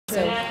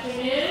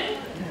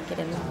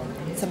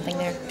something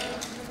there.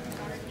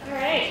 All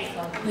right.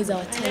 Who's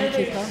our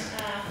timekeeper?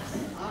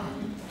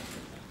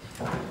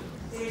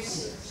 There's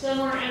still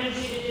more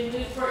energy to do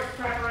moot court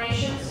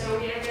preparation, so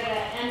we are going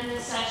to end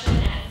this session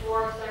at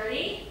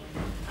 4:30,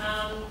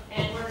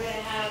 and we're going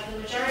to have the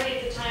majority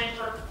of the time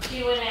for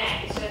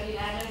Q&A. So if you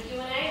have no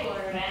Q&A,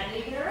 we're going to end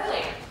even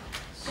earlier.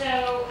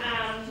 So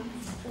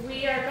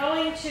we are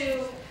going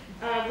to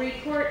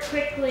report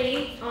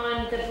quickly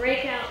on the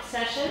breakout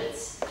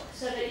sessions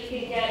so that you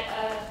can get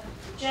a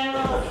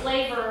general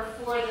flavor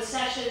for the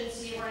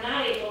sessions you were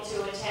not able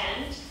to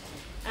attend.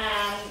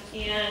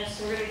 And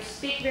so we're going to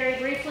speak very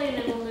briefly, and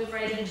then we'll move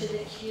right into the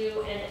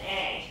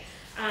Q&A.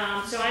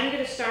 So I'm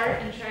going to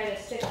start and try to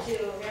stick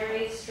to a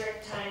very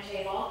strict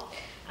timetable.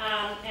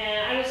 And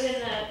I was in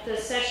the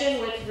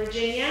session with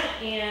Virginia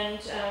and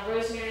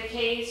Rosemary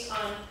Case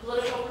on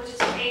political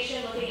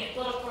participation, looking at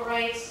political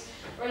rights.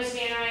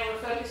 Rosemary and I were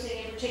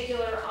focusing in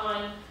particular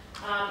on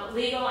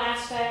legal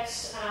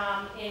aspects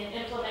in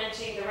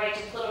implementing the right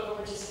to political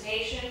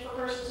participation for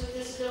persons with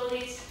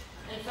disabilities,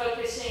 and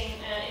focusing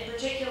in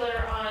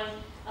particular on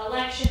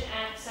election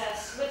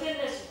access within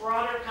this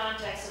broader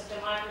context of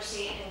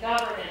democracy and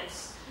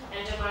governance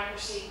and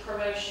democracy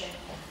promotion,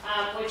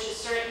 which is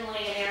certainly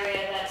an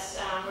area that's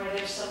where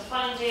there's some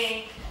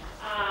funding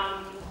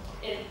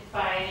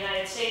by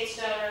United States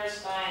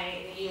donors,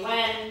 by the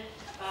UN,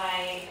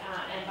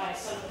 and by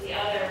some of the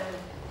other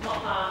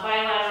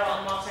bilateral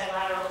and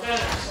multilateral donors.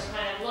 So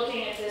kind of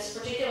looking at this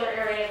particular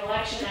area of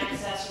election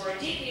access where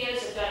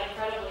DPOs have done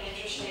incredibly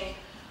interesting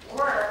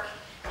work,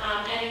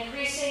 and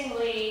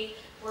increasingly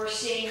we're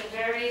seeing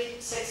very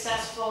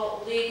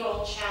successful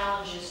legal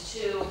challenges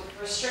to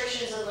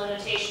restrictions and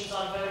limitations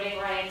on voting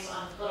rights,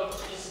 on political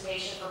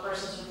participation for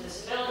persons with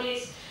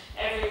disabilities,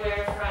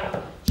 everywhere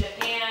from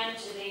Japan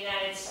to the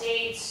United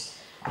States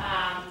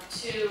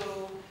to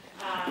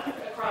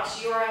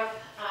across Europe.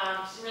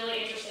 Some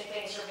really interesting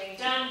things are being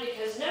done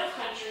because no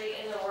country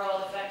in the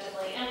world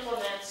effectively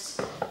implements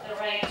the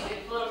right to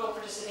political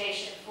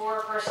participation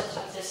for persons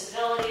with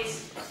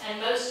disabilities, and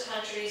most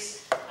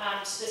countries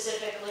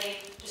specifically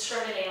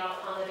discriminate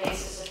on the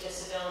basis of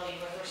disability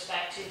with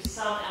respect to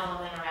some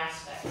element or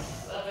aspect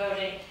of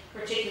voting,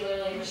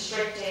 particularly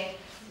restricting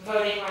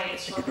voting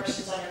rights for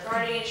persons under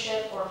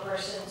guardianship or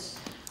persons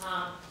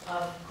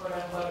of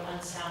quote-unquote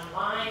unsound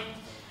mind.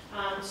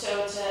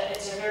 So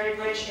it's a very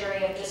rich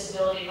area of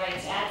disability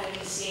rights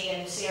advocacy,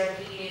 and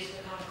CRPD has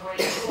become a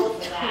great tool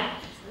for that.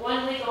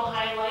 One legal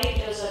highlight,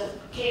 there was a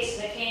case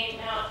that came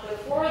out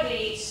before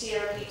the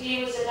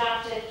CRPD was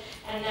adopted,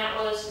 and that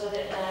was for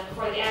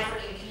the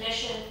African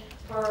Commission,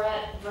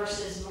 Burrett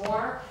versus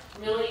Moore.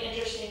 Really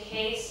interesting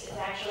case. It's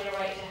actually a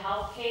right to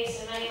health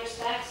case in many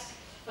respects,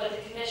 but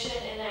the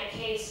commission in that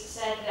case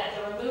said that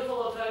the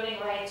removal of voting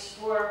rights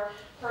for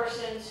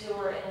persons who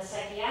were in a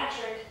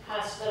psychiatric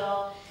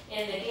hospital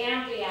in the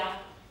Gambia,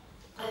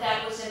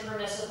 that was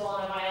impermissible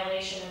and a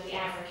violation of the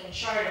African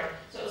Charter.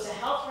 So it was a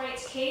health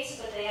rights case,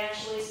 but they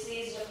actually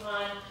seized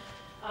upon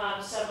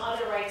some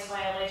other rights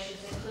violations,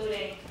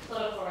 including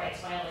political rights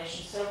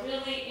violations. So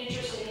really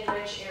interesting and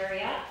rich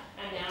area.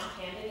 I'm now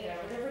handing it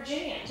over to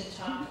Virginia to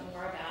talk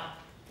more about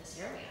this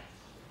area.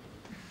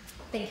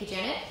 Thank you,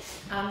 Janet.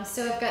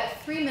 So I've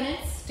got 3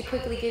 minutes to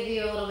quickly give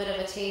you a little bit of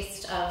a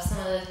taste of some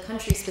of the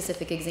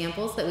country-specific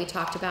examples that we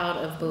talked about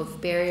of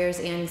both barriers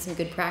and some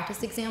good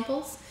practice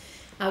examples.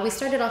 We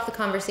started off the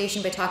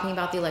conversation by talking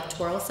about the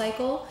electoral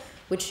cycle,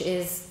 which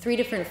is 3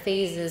 different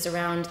phases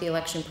around the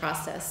election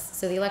process.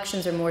 So the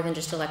elections are more than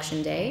just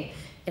election day.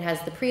 It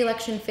has the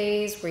pre-election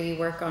phase where you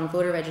work on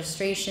voter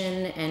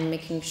registration and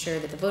making sure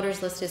that the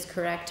voters list is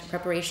correct,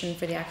 preparation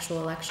for the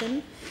actual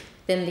election.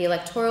 Then the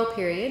electoral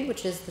period,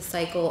 which is the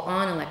cycle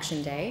on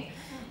election day,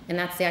 and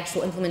that's the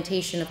actual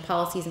implementation of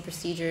policies and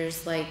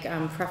procedures like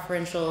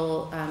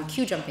preferential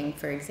queue jumping,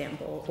 for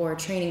example, or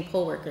training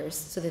poll workers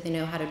so that they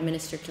know how to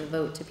administer to the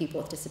vote to people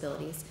with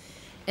disabilities.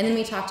 And then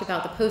we talked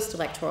about the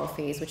post-electoral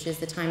phase, which is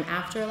the time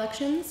after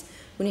elections,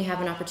 when you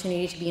have an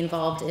opportunity to be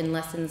involved in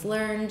lessons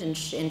learned and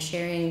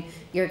sharing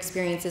your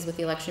experiences with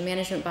the election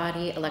management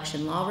body,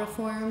 election law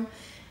reform.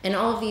 And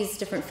all of these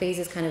different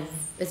phases kind of,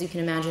 as you can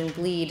imagine,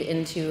 bleed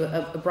into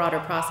a broader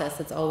process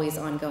that's always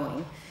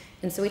ongoing.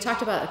 And so we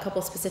talked about a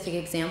couple specific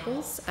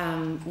examples,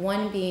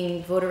 one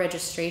being voter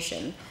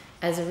registration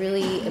as a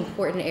really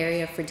important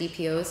area for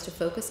DPOs to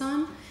focus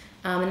on.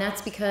 And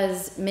that's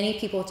because many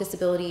people with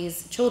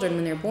disabilities, children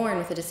when they're born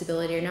with a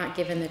disability, are not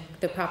given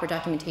the proper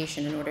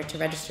documentation in order to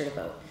register to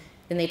vote.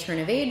 Then they turn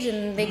of age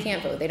and they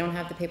can't vote. They don't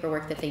have the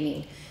paperwork that they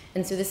need.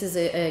 And so this is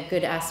a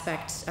good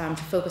aspect to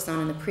focus on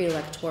in the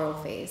pre-electoral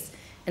phase.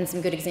 And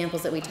some good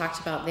examples that we talked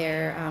about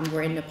there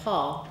were in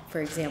Nepal,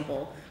 for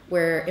example,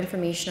 where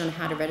information on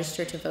how to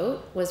register to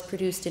vote was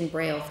produced in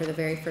Braille for the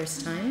very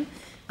first time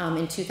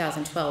in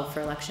 2012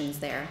 for elections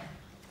there.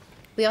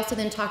 We also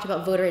then talked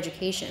about voter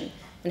education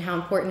and how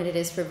important it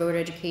is for voter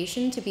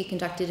education to be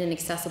conducted in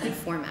accessible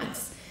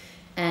formats.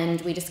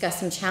 And we discussed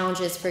some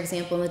challenges. For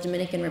example, in the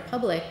Dominican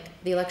Republic,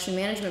 the election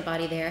management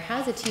body there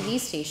has a TV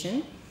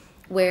station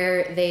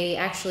where they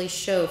actually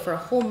show for a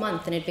whole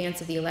month in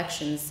advance of the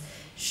elections,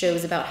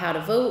 shows about how to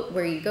vote,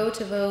 where you go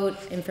to vote,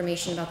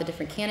 information about the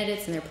different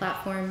candidates and their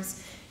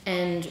platforms.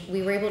 And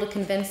we were able to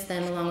convince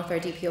them, along with our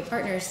DPO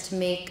partners, to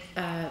make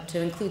to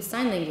include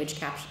sign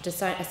language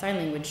a sign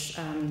language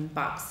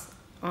box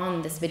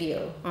on this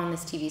video, on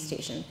this TV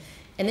station.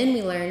 And then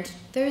we learned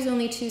there's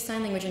only 2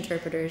 sign language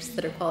interpreters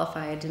that are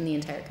qualified in the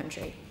entire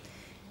country.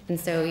 And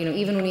so,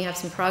 even when we have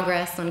some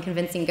progress on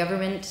convincing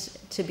government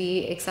to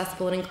be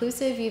accessible and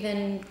inclusive, you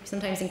then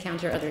sometimes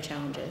encounter other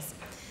challenges.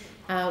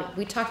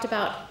 We talked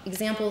about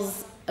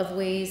examples of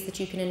ways that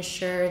you can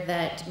ensure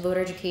that voter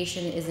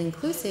education is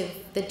inclusive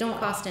that don't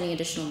cost any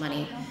additional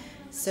money.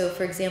 So,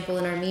 for example,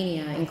 in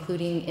Armenia,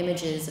 including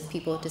images of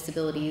people with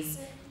disabilities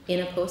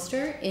in a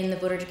poster in the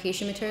voter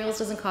education materials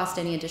doesn't cost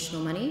any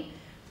additional money,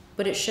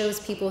 but it shows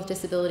people with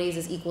disabilities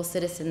as equal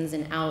citizens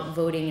and out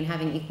voting and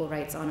having equal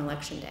rights on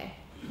election day.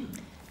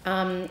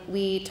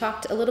 We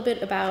talked a little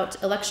bit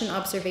about election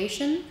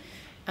observation.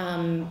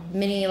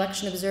 Many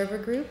election observer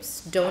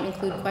groups don't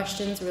include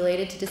questions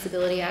related to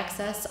disability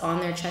access on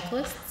their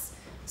checklists.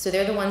 So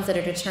they're the ones that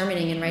are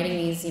determining and writing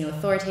these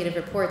authoritative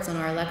reports on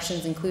our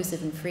elections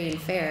inclusive and free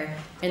and fair,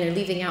 and they're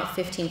leaving out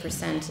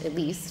 15% at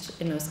least,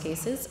 in most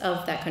cases,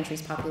 of that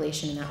country's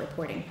population in that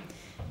reporting.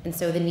 And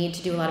so the need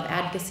to do a lot of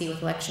advocacy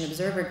with election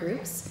observer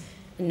groups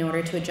in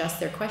order to adjust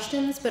their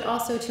questions, but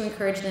also to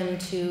encourage them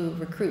to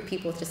recruit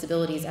people with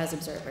disabilities as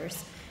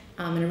observers.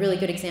 And a really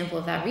good example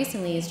of that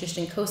recently is just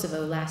in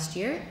Kosovo last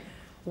year,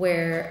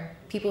 where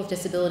people with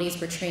disabilities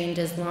were trained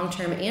as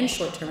long-term and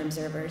short-term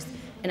observers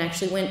and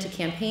actually went to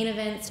campaign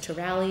events, to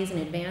rallies in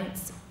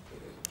advance,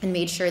 and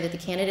made sure that the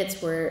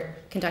candidates were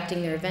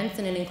conducting their events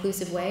in an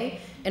inclusive way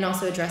and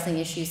also addressing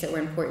issues that were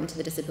important to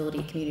the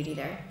disability community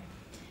there.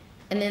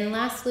 And then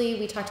lastly,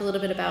 we talked a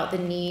little bit about the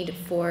need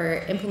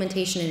for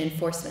implementation and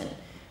enforcement.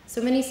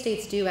 So many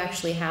states do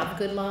actually have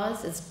good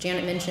laws. As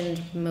Janet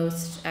mentioned,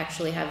 most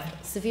actually have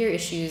severe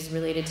issues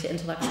related to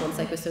intellectual and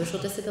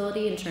psychosocial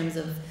disability in terms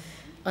of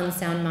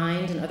unsound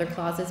mind and other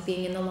clauses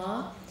being in the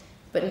law.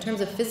 But in terms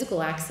of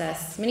physical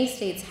access, many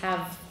states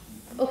have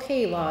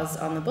okay laws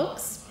on the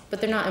books, but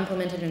they're not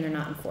implemented and they're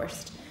not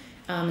enforced.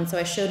 And so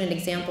I showed an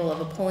example of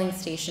a polling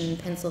station in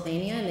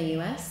Pennsylvania in the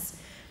US,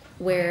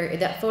 where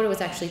that photo was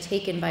actually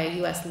taken by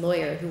a US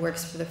lawyer who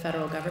works for the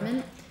federal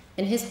government.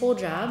 And his whole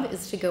job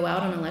is to go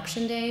out on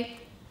election day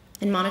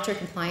and monitor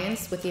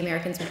compliance with the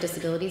Americans with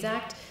Disabilities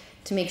Act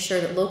to make sure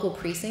that local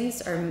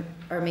precincts are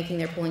making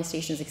their polling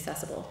stations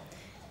accessible.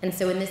 And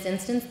so in this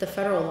instance, the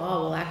federal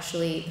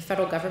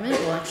government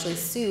will actually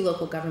sue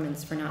local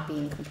governments for not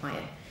being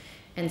compliant.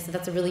 And so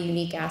that's a really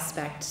unique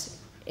aspect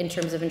in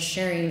terms of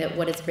ensuring that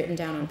what is written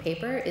down on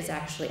paper is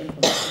actually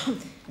implemented.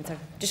 And so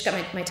I've just got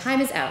my time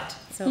is out.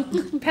 So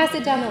pass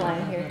it down the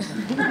line here.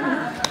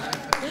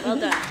 Well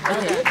done.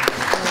 Well done.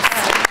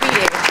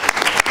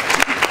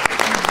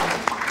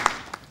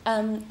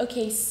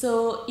 Okay,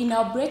 so in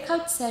our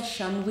breakout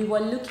session, we were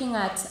looking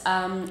at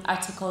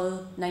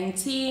Article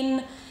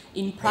 19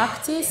 in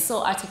practice,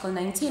 so Article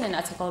 19 and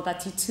Article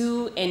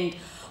 32, and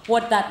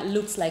what that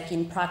looks like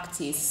in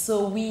practice.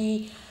 So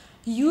we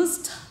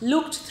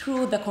looked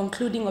through the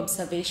concluding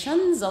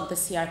observations of the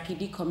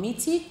CRPD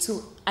committee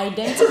to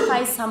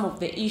identify some of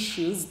the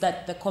issues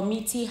that the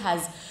committee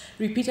has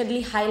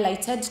repeatedly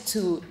highlighted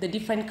to the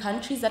different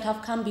countries that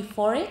have come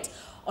before it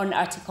on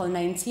Article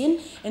 19.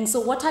 And so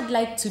what I'd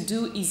like to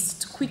do is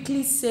to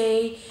quickly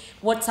say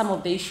what some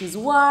of the issues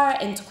were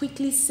and to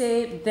quickly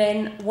say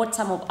then what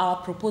some of our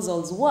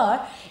proposals were,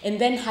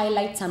 and then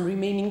highlight some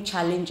remaining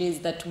challenges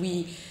that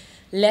we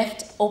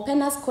left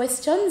open as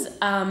questions.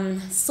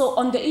 So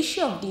on the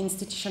issue of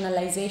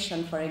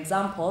deinstitutionalization, for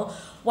example,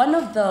 one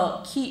of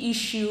the key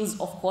issues,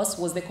 of course,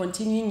 was the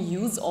continuing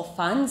use of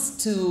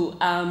funds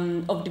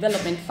of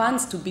development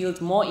funds to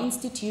build more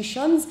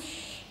institutions.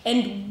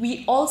 And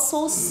we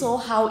also saw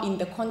how in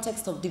the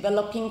context of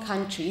developing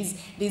countries,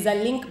 there's a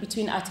link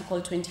between Article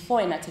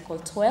 24 and Article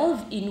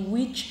 12 in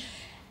which,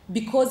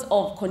 because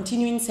of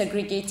continuing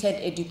segregated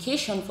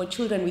education for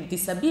children with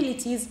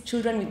disabilities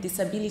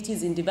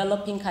in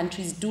developing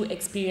countries do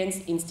experience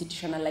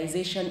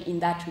institutionalization in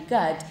that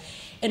regard.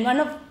 And one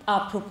of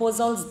our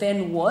proposals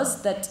then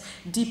was that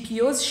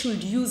DPOs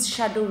should use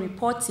shadow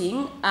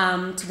reporting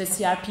to the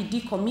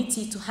CRPD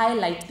committee to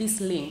highlight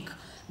this link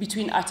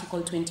between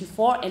Article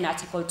 24 and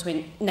Article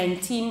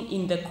 19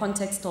 in the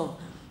context of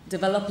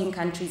developing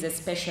countries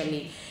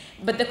especially.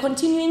 But the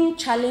continuing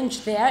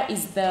challenge there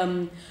is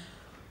the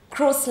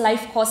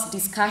cross-life course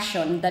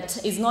discussion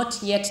that is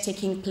not yet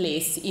taking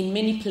place. In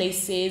many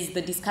places,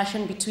 the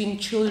discussion between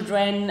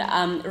children,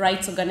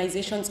 rights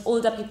organizations,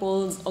 older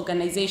people's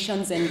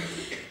organizations, and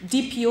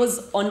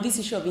DPOs on this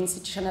issue of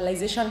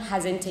institutionalization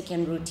hasn't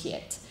taken root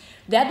yet.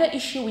 The other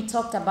issue we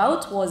talked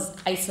about was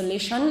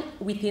isolation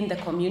within the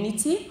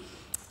community.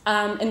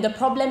 And the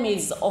problem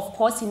is, of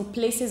course, in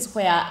places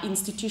where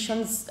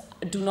institutions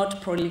do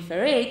not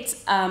proliferate,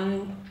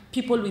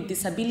 people with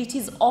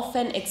disabilities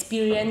often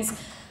experience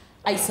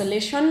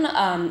isolation,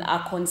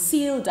 are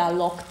concealed, are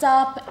locked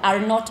up, are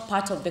not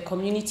part of the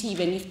community,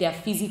 even if they are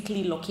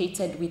physically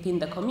located within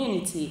the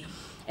community.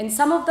 And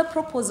some of the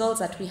proposals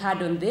that we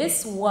had on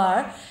this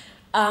were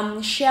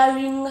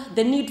sharing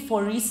the need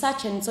for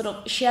research and sort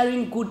of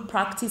sharing good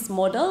practice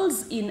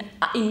models in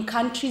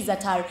countries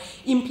that are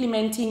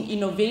implementing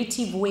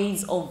innovative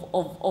ways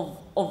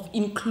of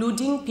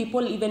including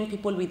people, even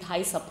people with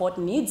high support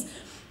needs.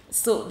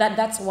 So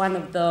that's one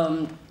of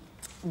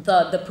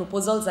the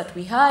proposals that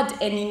we had.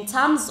 And in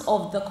terms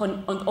of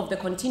the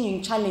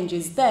continuing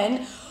challenges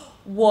then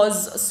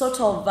was sort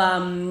of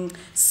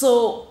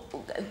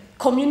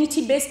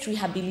community-based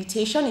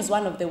rehabilitation is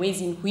one of the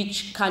ways in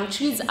which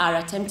countries are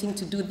attempting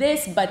to do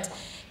this, but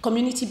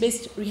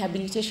community-based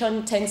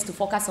rehabilitation tends to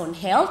focus on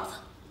health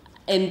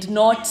and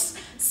not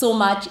so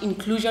much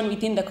inclusion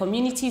within the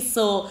community.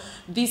 So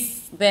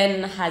this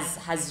then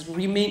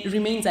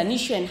remains an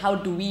issue, and how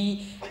do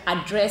we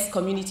address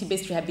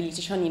community-based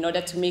rehabilitation in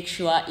order to make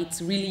sure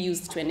it's really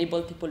used to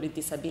enable people with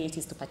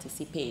disabilities to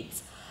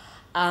participate.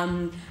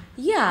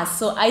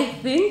 So I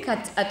think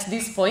at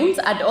this point,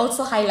 I'd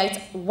also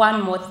highlight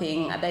one more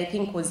thing that I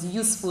think was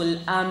useful,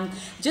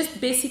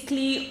 just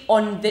basically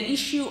on the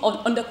issue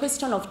on the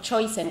question of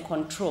choice and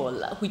control,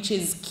 which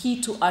is key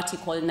to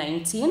Article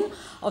 19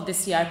 of the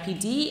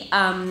CRPD.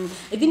 I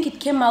think it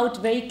came out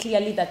very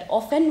clearly that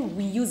often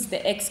we use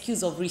the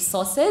excuse of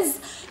resources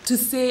to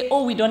say,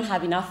 oh, we don't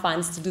have enough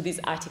funds to do this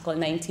Article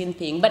 19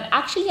 thing. But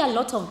actually, a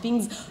lot of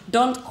things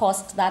don't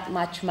cost that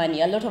much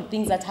money. A lot of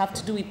things that have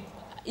to do with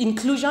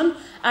inclusion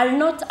are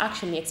not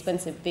actually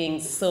expensive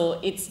things. So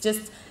it's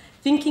just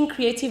thinking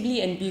creatively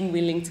and being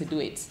willing to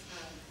do it.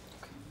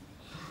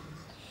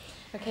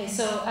 Okay,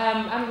 so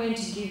I'm going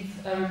to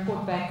give a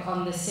report back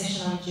on the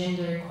session on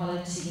gender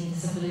equality and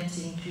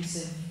disability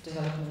inclusive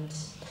development.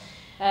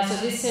 So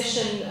this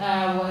session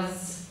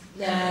was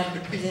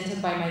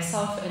presented by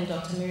myself and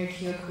Dr. Mary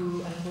Kiok,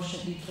 who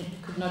unfortunately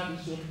could not be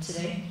here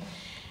today.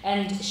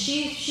 And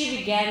she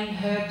began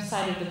her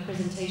side of the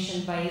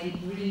presentation by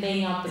really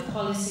laying out the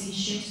policy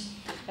issues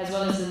as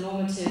well as the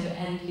normative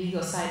and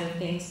legal side of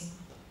things.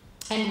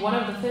 And one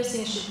of the first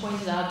things she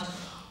pointed out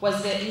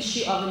was the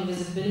issue of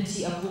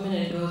invisibility of women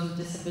and girls with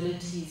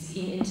disabilities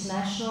in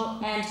international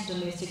and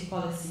domestic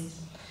policies.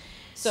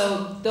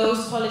 So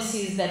those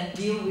policies that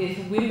deal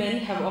with women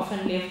have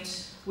often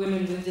left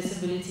women with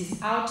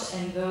disabilities out,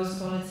 and those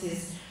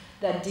policies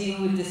that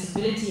deal with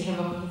disability have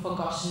often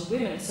forgotten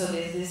women. So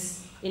there's this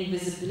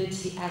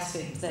invisibility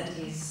aspect that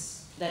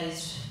is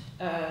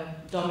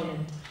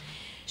dominant.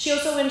 She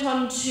also went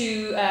on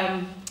to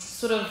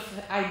sort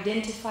of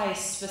identify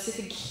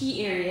specific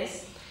key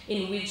areas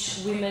in which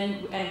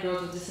women and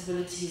girls with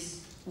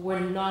disabilities were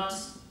not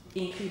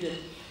included.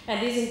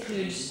 And these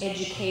include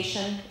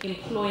education,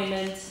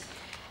 employment,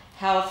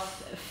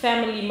 health,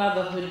 family,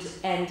 motherhood,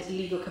 and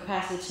legal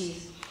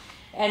capacities.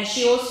 And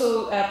she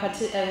also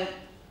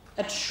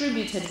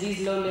attributed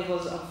these low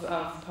levels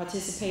of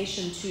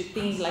participation to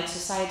things like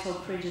societal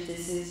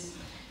prejudices,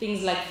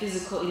 things like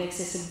physical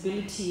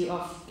inaccessibility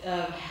of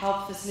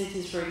health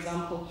facilities, for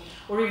example,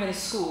 or even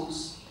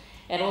schools,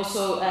 and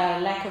also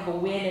lack of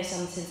awareness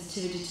and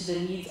sensitivity to the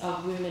needs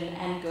of women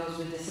and girls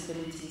with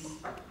disabilities.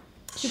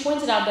 She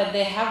pointed out that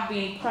there have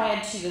been,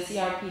 prior to the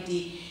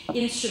CRPD,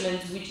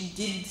 instruments which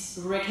did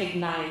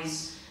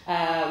recognize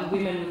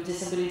women with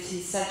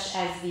disabilities, such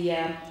as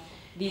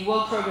the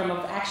World Programme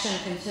of Action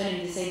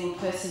Concerning Disabled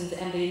Persons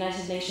and the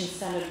United Nations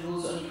Standard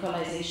Rules on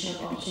Equalization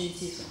of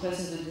Opportunities for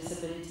Persons with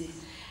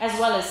Disabilities, as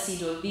well as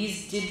CEDAW.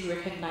 These did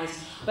recognize,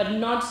 but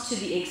not to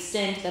the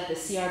extent that the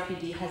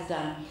CRPD has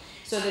done.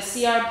 So the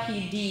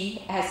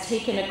CRPD has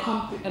taken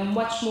a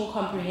much more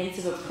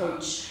comprehensive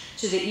approach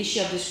to the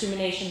issue of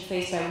discrimination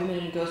faced by women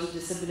and girls with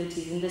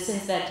disabilities, in the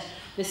sense that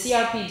the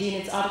CRPD in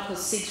its Article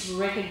 6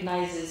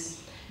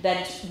 recognizes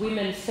that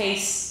women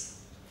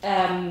face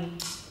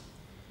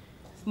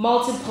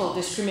multiple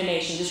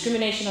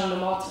discrimination on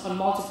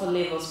multiple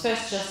levels.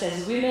 First, just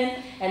as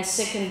women, and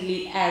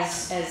secondly,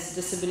 as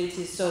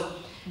disabilities. So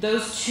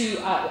those two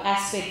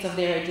aspects of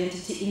their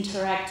identity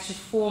interact to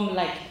form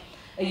like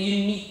a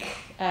unique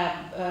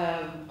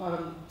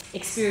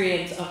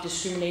experience of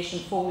discrimination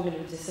for women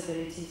with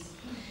disabilities.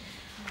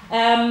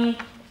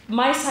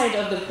 My side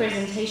of the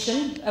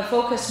presentation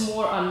focused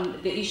more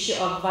on the issue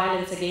of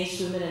violence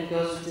against women and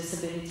girls with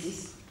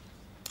disabilities.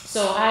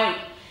 So I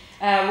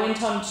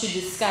went on to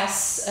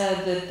discuss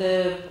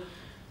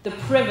the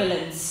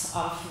prevalence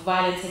of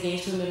violence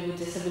against women with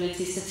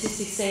disabilities.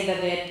 Statistics say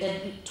that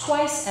they're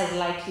twice as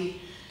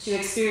likely to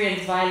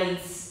experience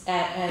violence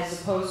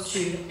as opposed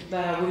to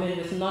women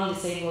with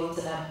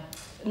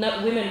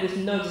women with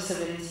no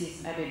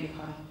disabilities, I beg your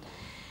pardon.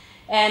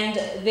 And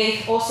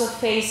they also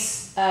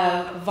face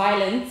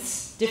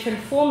violence, different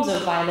forms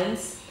of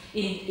violence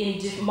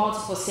in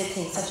multiple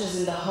settings, such as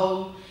in the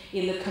home,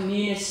 in the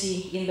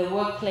community, in the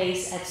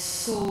workplace, at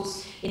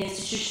schools, in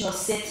institutional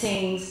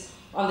settings,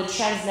 on the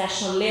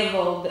transnational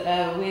level,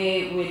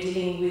 where we're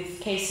dealing with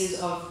cases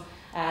of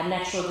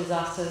natural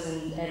disasters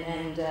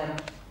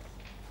and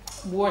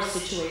war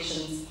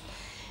situations.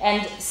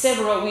 And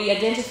we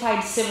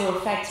identified several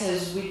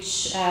factors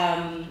which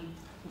were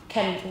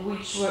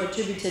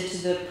attributed to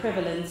the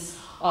prevalence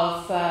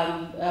of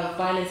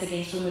violence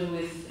against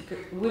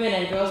women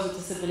and girls with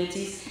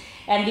disabilities.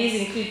 And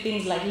these include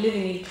things like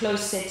living in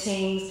close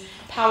settings,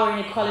 power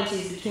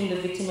inequalities between the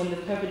victim and the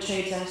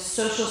perpetrator,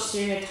 social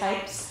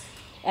stereotypes,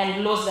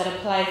 and laws that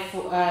apply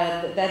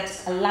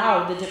that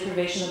allow the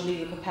deprivation of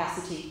legal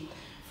capacity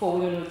for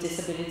women with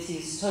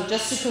disabilities. So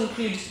just to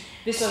conclude,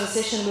 this was a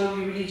session where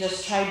we really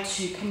just tried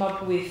to come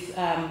up with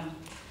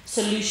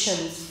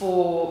solutions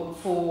for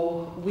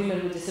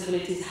women with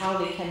disabilities, how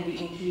they can be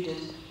included.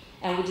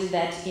 And we did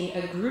that in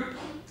a group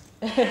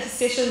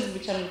session,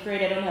 which I'm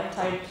afraid I don't have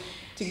time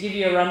to give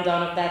you a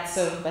rundown of that.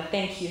 But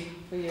thank you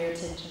for your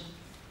attention.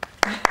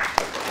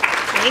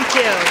 Thank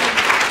you.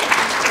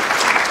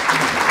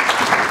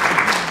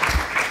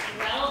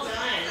 Well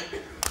done.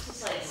 This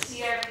is like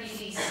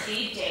CRPD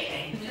speed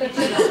dating. We could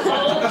do the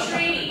whole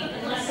treaty in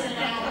less than an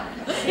hour.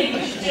 I think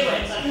we should do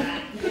it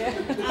sometime.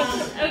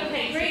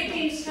 Okay, great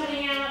themes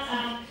coming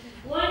out.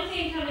 One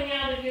thing coming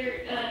out of your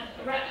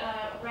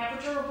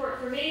rapporteur report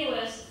for me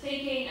was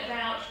thinking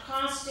about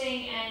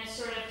costing and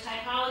sort of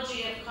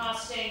typology of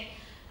costing,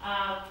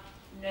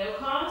 no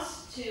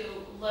cost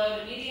to low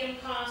to medium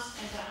cost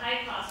and to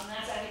high cost. And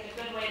that's, I think, a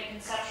good way to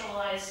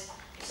conceptualize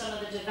some of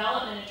the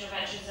development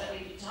interventions that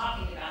we've been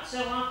talking about.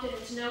 So often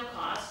it's no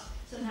cost.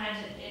 Sometimes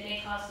it may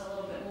cost a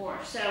little bit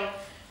more. So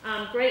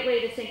great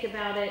way to think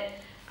about it.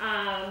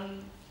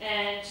 And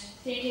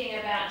thinking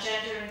about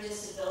gender and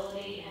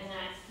disability and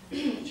that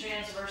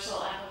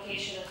transversal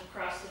application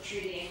across the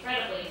treaty,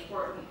 incredibly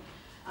important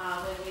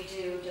when we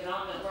do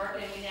development work,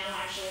 and we now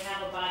actually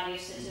have a body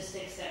of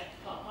statistics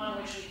upon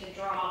which we can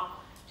draw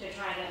to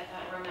try to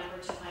remember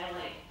to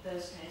highlight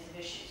those kinds of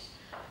issues.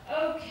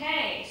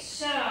 Okay,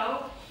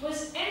 so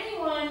was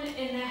anyone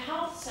in the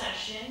health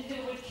session who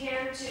would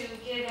care to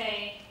give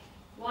a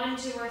 1,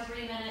 2, or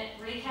 3 minute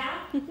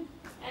recap?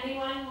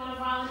 Anyone want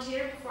to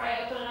volunteer before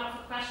I open it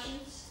up for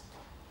questions?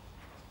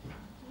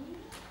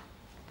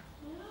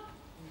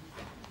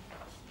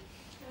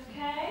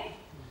 Okay,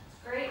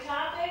 great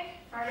topic.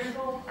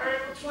 Article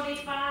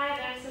 25,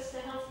 access to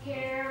health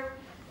care.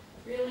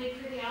 Really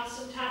pretty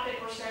awesome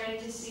topic. We're starting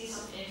to see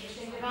some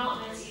interesting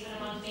developments even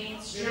among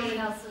mainstream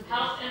health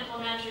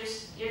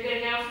implementers. You're going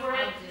to go for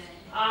it?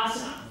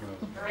 Awesome.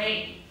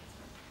 Great.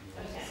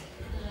 Okay.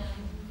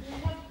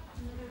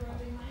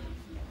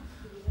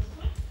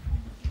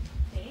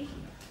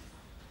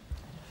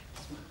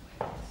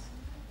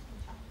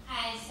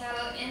 Hi, so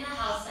in the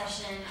health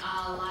session, a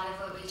lot of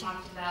what we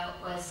talked about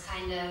was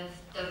kind of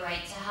the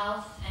right to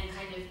health and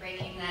kind of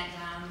breaking that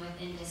down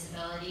within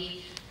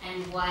disability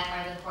and what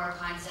are the core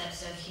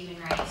concepts of human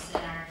rights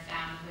that are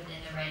found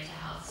within the right to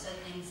health. So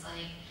things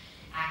like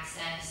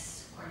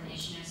access,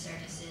 coordination of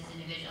services,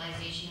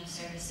 individualization of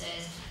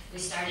services. We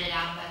started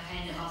out by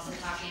kind of also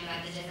talking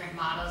about the different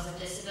models of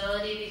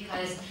disability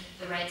because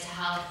the right to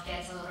health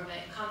gets a little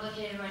bit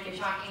complicated when you're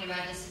talking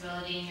about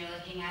disability and you're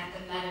looking at the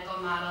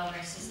medical model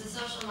versus the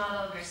social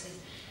model versus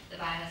the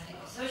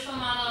biopsychosocial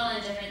model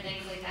and different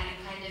things like that, and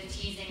kind of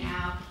teasing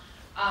out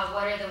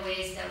what are the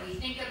ways that we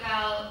think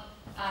about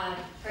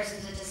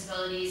persons with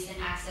disabilities and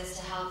access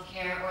to health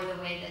care or the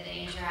way that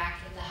they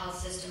interact with the health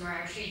system or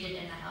are treated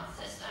in the health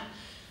system.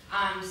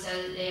 So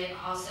it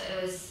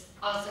was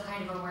also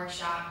kind of a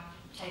workshop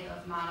type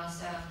of model,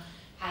 so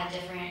had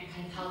different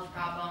kind of health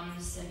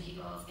problems and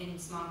people in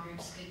small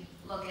groups could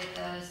look at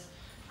those.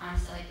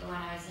 So like the one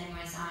I was in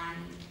was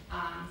on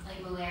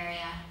like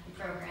malaria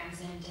programs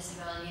and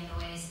disability and the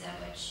ways that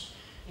which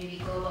maybe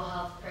global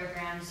health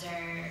programs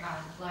or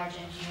large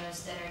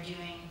NGOs that are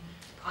doing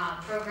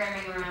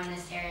programming around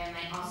this area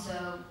might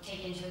also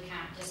take into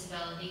account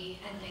disability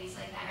and things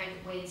like that, or the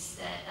ways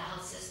that the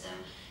health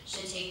system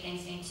should take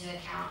things into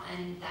account.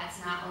 And that's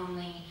not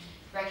only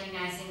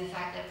recognizing the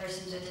fact that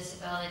persons with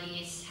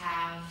disabilities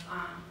have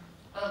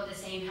the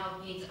same health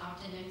needs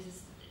oftentimes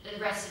as the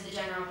rest of the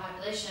general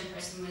population. A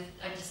person with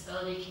a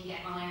disability can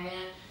get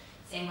malaria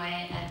same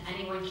way that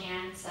anyone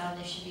can, so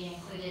they should be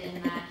included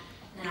in that.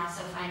 And then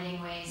also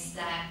finding ways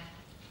that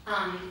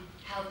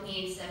health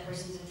needs that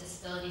persons with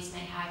disabilities may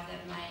have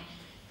that might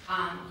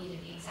either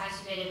be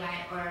exacerbated by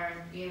it or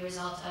be a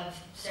result of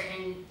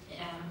certain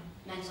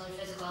mental or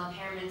physical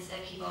impairments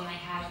that people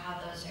might have, how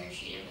those are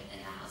treated within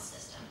the health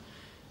system.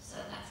 So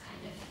that's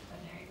kind of a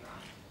very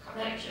broad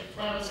coverage of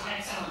what That was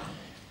excellent.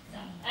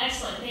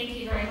 Excellent, thank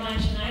you very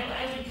much. And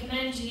I would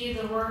commend to you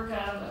the work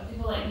of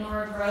people like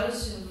Nora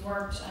Gross who've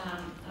worked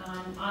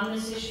on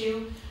this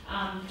issue,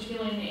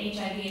 particularly in the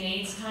HIV and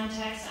AIDS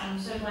context. I'm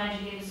so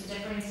glad you gave us a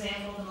different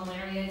example, the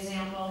malaria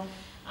example.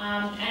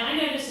 And I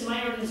noticed in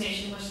my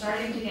organization we're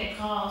starting to get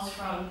calls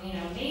from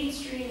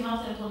mainstream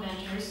health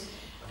implementers.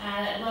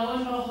 Lo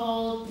and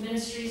behold,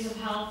 ministries of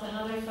health and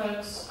other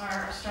folks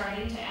are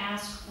starting to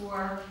ask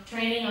for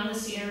training on the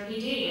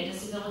CRPD and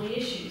disability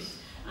issues.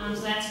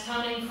 So that's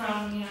coming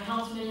from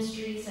health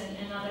ministries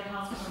and other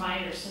health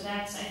providers. So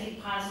that's, I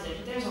think, positive.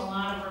 But there's a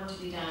lot of work to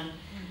be done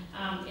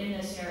in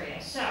this area.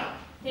 So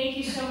thank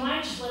you so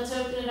much. Let's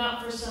open it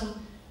up for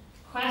some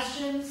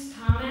Questions,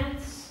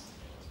 comments?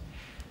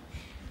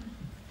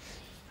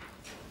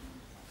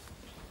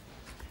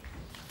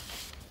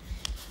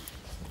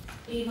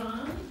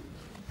 Yvonne?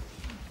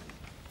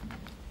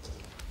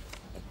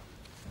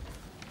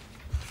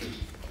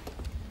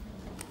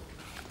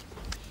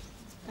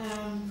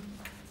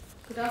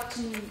 Good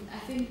afternoon. I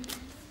think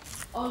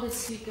all the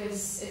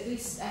speakers, at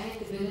least I had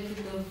the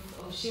benefit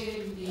of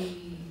sharing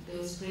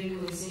those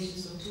breakaway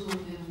sessions for 2 of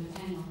them on the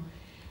panel.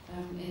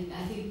 And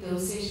I think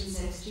those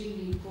sessions are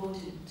extremely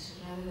important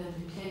rather than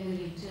the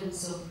plenary in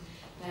terms of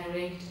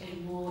direct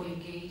and more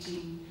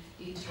engaging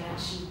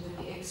interaction with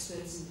the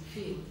experts in the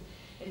field.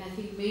 And I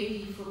think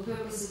maybe for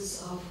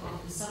purposes of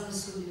the summer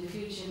school in the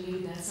future,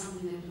 maybe that's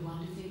something that we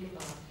want to think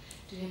about,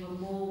 to have a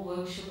more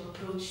workshop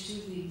approach to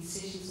the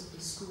sessions of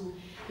the school,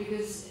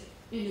 because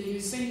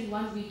you're spending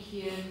 1 week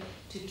here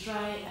to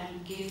try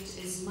and get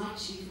as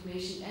much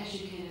information as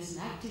you can as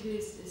an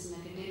activist, as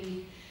an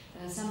academic,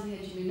 something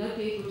that you may not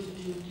be able to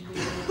do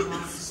with a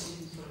master's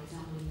student, for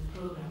example, in the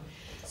program.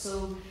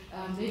 So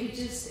maybe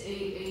just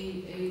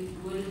a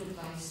word of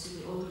advice to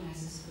the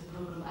organizers of the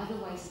program.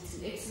 Otherwise, it's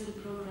an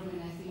excellent program,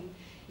 and I think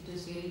it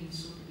was very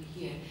useful to be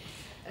here.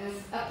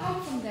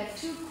 Apart from that,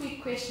 2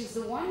 quick questions.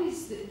 The one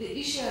is the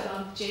issue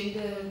around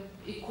gender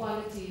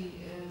equality,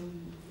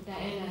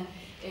 Diana,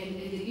 and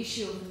the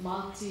issue of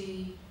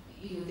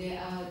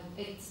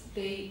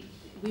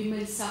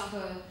women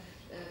suffer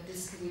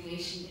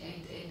discrimination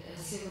at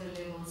several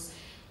levels.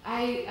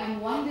 I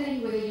am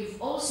wondering whether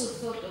you've also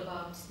thought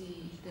about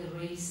the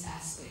race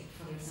aspect,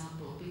 for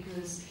example,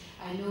 because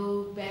I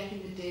know back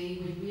in the day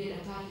when we had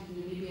apartheid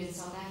in Namibia and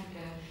South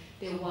Africa,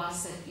 there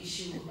was that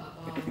issue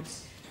about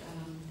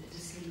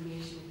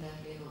discrimination at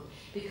that level.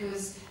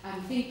 Because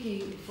I'm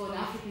thinking for an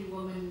African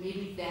woman,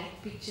 maybe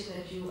that picture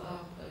that you are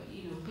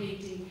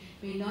painting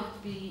may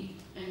not be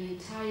an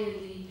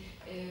entirely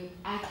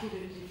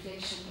accurate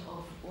reflection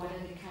of what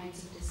are the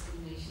kinds of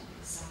discrimination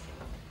they suffer.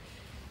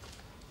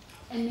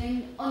 And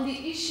then on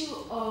the issue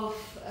of,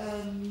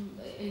 and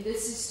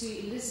this is to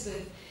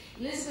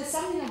Elizabeth,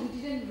 something that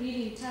we didn't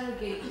really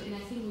interrogate, and I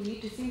think we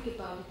need to think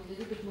about it a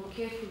little bit more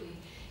carefully,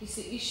 is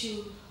the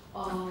issue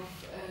of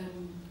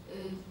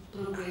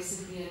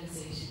progressive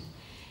realization.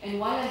 And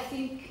while I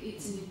think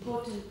it's an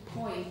important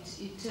point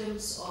in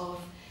terms of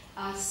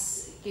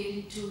us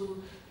getting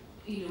to,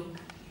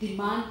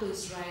 demand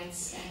those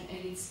rights,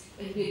 and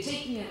we're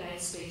taking a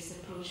rights-based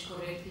approach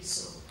correctly.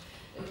 So,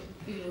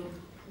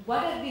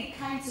 what are the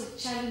kinds of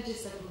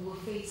challenges that we will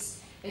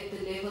face at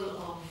the level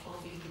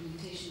of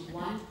implementation?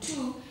 1,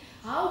 2,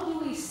 how do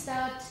we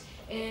start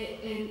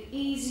an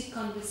easy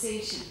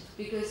conversation?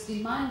 Because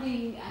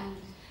demanding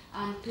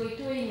and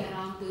toying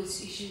around those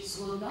issues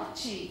will not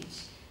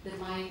change the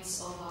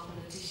minds of our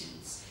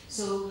politicians.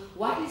 So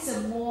what is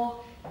a more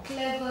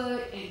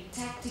clever and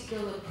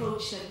tactical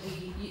approach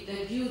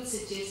that you would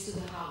suggest to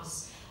the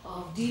House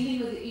of dealing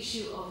with the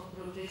issue of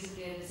progressive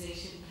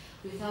realization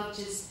without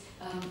just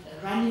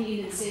running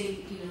in and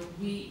saying,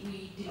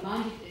 we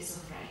demand it as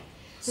of right.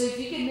 So if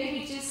you can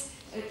maybe just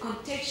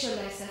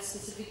contextualize that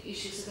specific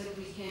issue so that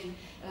we can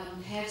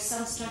have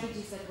some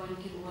strategies that one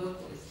can work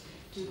with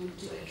to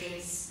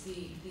address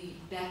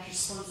that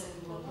response that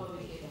we will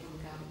probably get from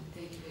the government.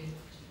 Thank you very much.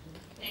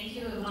 Thank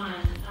you,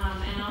 Yvonne.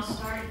 And I'll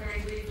start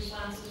very brief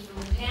responses from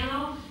the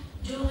panel.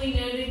 Duly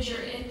noted, your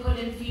input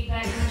and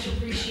feedback much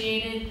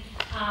appreciated,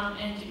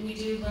 and we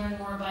do learn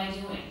more by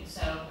doing,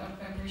 so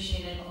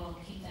appreciate it. We'll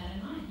keep that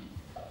in mind.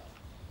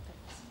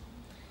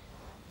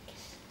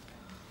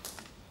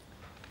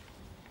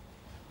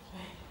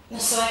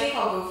 So I think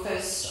I'll go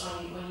first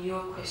on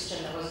your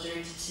question that was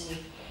directed to me.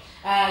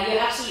 You're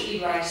absolutely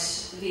right.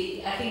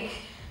 I think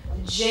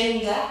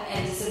gender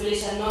and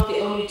disability are not the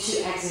only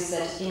 2 axes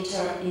that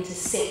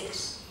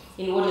intersect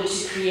in order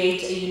to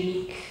create a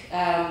unique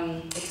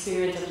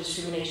experience of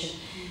discrimination.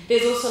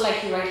 There's also,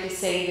 like you rightly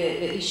say,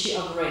 the issue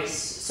of race.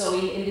 So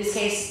in this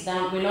case,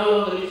 we're no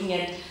longer looking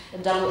at a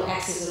double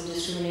axis of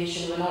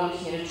discrimination, we're now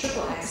looking at a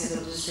triple axis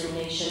of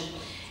discrimination.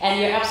 And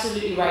you're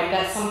absolutely right,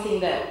 that's something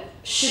that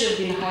should have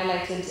been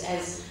highlighted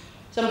as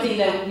something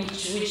that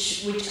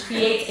which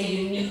creates a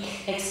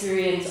unique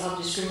experience of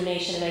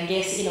discrimination, and I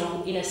guess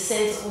in a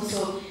sense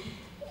also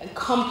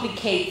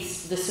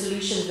complicates the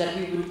solutions that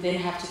we would then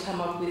have to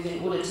come up with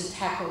in order to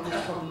tackle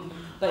this problem.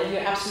 But you're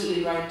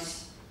absolutely right,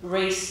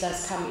 race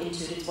does come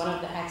into it. It's one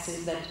of the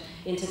axes that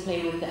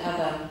interplay with the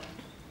other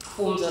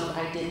forms of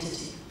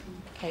identity.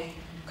 Okay?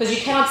 Because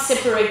you cannot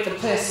separate the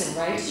person,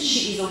 right?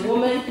 She is a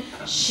woman,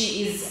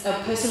 she is a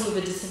person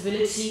with a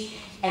disability,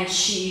 and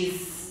she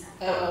is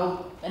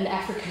an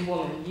African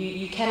woman.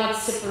 You cannot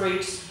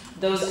separate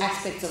those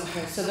aspects of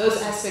her. So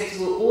those aspects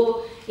will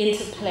all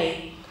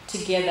interplay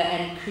together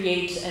and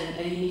create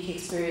a unique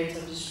experience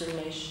of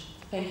discrimination.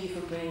 Thank you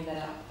for bringing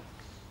that up.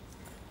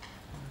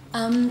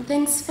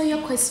 Thanks for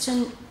your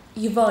question,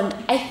 Yvonne.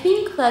 I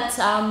think that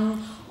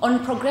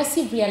on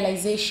progressive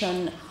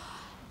realization,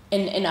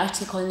 in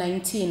Article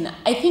 19.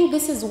 I think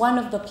this is one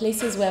of the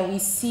places where we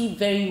see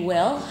very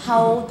well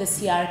how the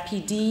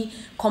CRPD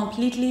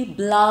completely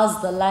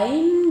blurs the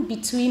line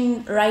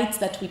between rights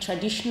that we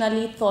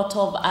traditionally thought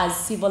of as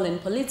civil and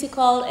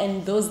political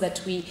and those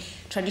that we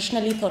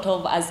traditionally thought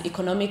of as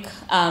economic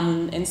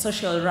and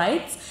social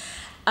rights.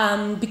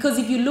 Because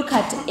if you look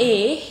at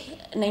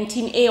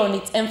 19A on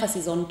its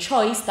emphasis on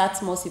choice,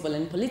 that's more civil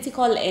and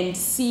political, and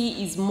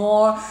C is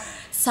more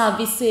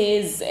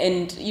services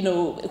and, you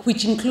know,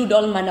 which include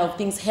all manner of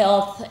things,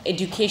 health,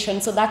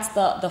 education. So that's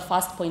the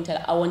first point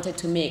that I wanted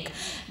to make.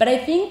 But I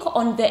think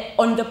on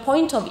the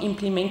point of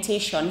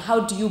implementation, how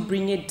do you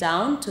bring it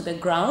down to the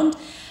ground?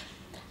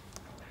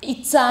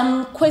 It's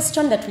a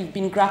question that we've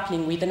been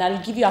grappling with, and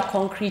I'll give you a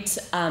concrete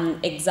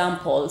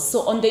example.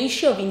 So on the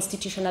issue of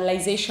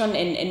institutionalization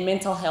and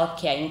mental health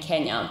care in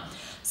Kenya,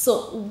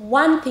 so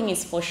one thing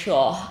is for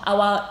sure,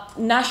 our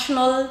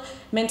national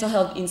mental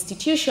health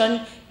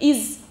institution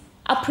is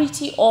a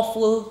pretty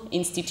awful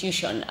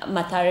institution,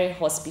 Mathare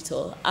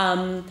Hospital.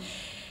 On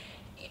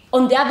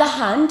the other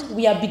hand,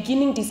 we are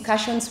beginning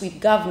discussions with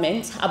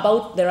government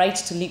about the right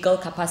to legal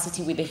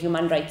capacity with the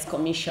Human Rights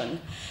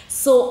Commission.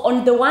 So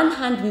on the one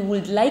hand, we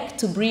would like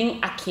to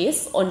bring a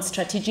case on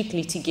strategic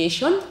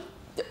litigation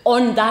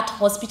on that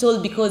hospital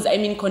because, I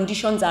mean,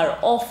 conditions are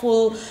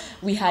awful.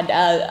 We had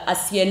a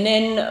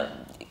CNN,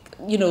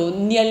 you know,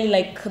 nearly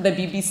like the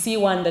BBC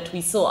one that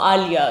we saw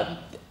earlier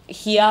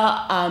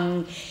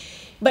here.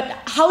 But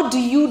how do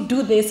you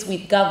do this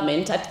with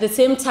government? At the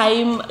same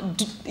time,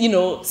 you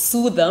know,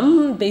 sue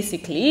them,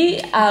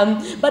 basically,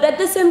 but at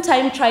the same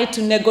time try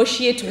to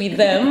negotiate with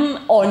them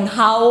on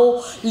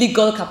how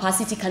legal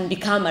capacity can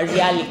become a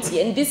reality.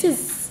 And this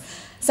is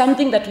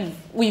something that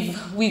we've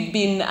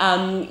been,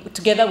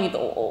 together with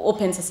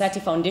Open Society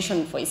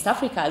Foundation for East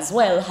Africa as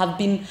well, have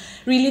been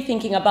really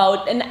thinking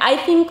about. And I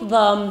think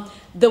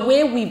the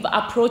way we've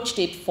approached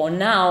it for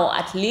now,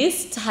 at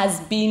least, has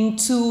been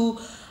to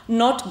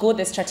not go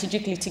the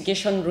strategic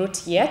litigation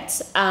route yet,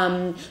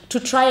 to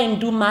try and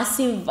do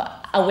massive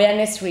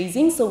awareness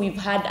raising. So we've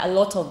had a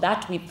lot of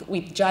that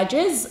with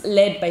judges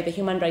led by the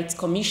Human Rights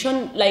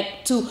Commission.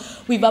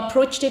 We've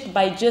approached it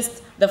by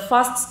just the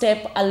first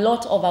step, a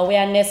lot of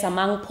awareness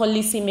among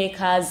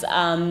policymakers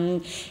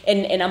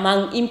and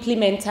among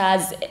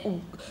implementers,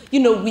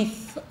 you know,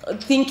 with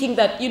thinking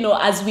that, you know,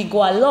 as we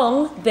go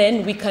along,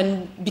 then we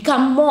can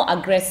become more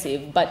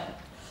aggressive. But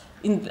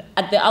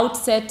at the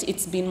outset,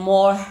 it's been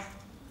more,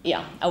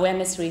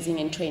 awareness raising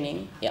and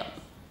training, Great.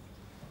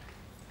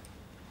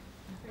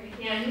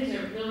 Yeah, these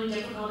are really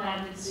difficult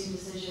advocacy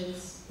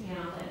decisions, you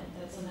know,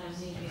 that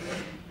sometimes need to be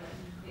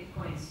big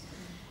points.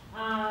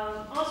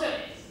 Also,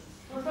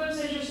 for folks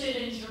interested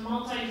in sort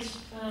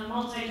of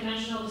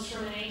multi-dimensional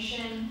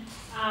discrimination,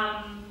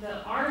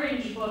 the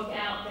orange book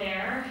out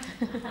there,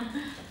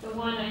 the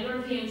one,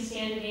 European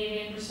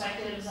Scandinavian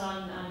Perspectives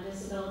on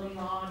Disability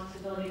Law and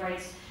Disability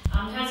Rights,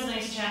 has a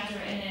nice chapter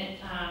in it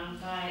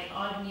by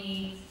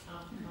Oddny,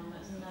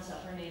 that's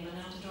not her name,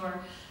 Anantador,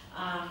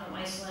 from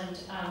Iceland,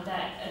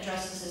 that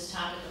addresses this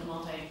topic of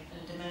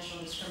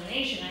multi-dimensional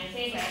discrimination. I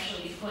think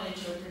actually you pointed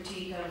to a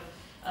critique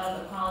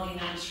of equality,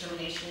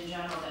 non-discrimination in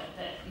general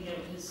that you know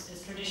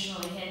is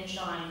traditionally hinged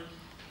on,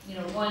 you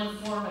know, one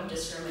form of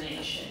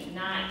discrimination,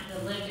 not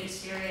the lived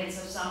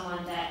experience of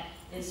someone that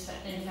is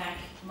in fact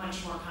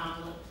much more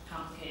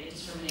complicated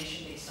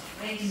discrimination based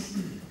on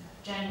race,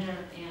 gender,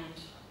 and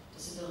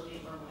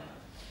disability or whatever.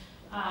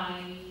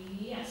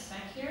 Yes,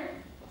 back here.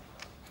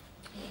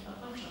 A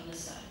bunch on this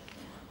side.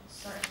 Yeah,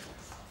 start.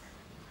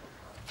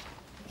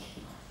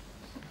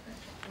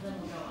 And then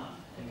we'll go up.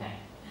 Okay.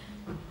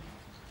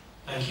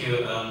 Thank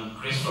you,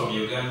 Chris from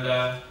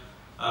Uganda.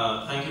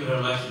 Thank you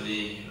very much to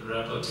the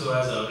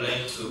rapporteurs. I would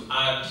like to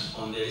add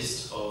on the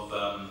list of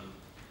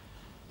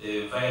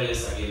the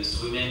violence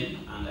against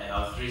women, and I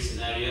have 3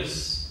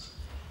 scenarios.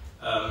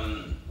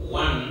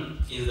 One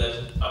is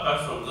that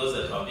apart from those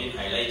that have been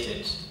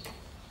highlighted,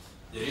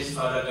 there is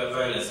further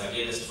violence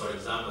against, for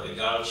example, a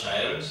girl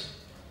child,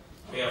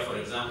 where, for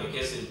example, a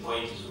case in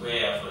point is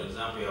where, for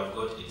example, you have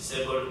got a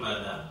disabled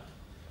mother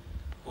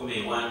who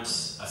may want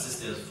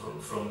assistance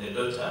from the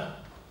daughter,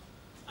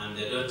 and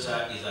the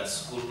daughter is at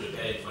school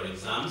preparing for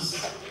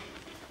exams,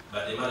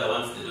 but the mother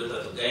wants the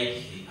daughter to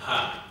guide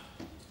her.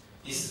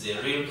 This is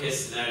a real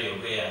case scenario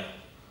where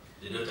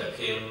the daughter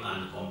came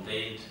and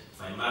complained,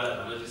 my mother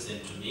cannot listen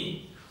to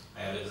me,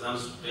 I have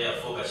exams to prepare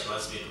for, but she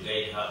wants me to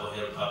guide her or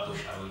help her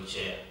push her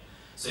wheelchair.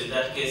 So in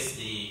that case,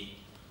 the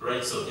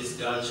rights of this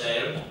girl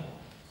child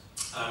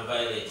are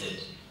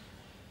violated.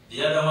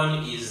 The other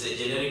one is a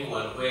generic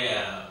one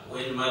where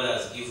when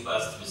mothers give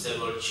birth to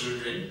several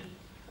children,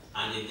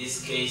 and in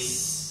this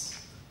case,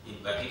 in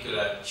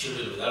particular,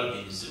 children with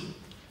albinism,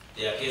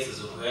 there are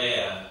cases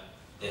where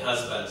the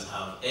husbands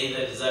have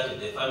either deserted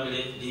the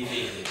family,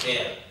 leaving the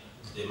care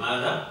to the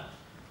mother,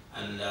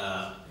 and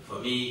for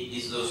me,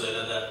 this is also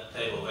another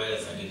type of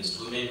violence against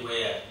women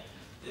where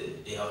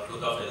they have to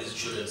look after these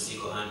children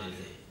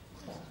single-handedly.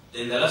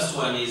 Then the last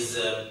one is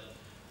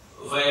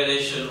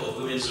violation of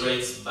women's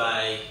rights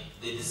by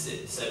the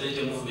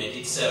disability movement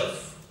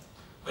itself,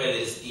 where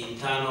there's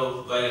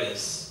internal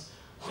violence,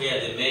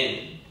 where the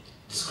men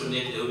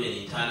discriminate the women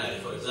internally,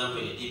 for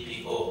example, in a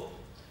DPO.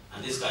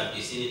 And this can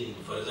be seen in,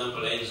 for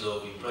example, lines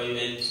of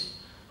employment,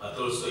 but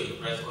also in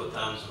practical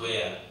terms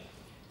where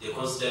the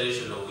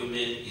consideration of women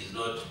is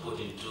not put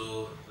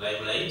into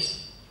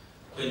limelight.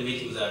 When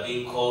meetings are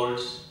being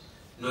called,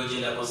 no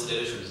gender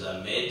considerations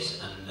are made,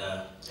 and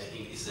I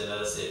think this is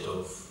another set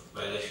of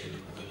violation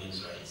of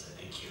women's rights.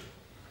 Thank you.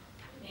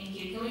 Thank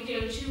you. Can we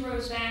go 2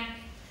 rows back?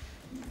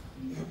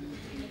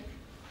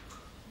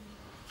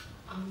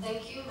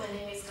 Thank you. My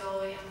name is Gao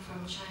Wei. I'm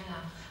from China.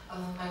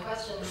 My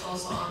question is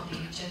also on the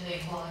gender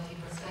equality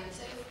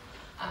perspective.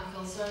 I'm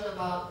concerned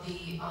about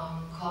the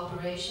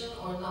cooperation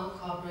or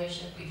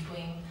non-cooperation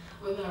between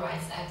women's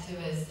rights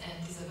activists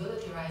and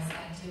disability rights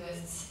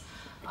activists.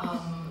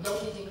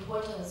 Noting the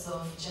importance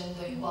of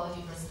gender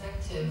equality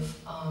perspective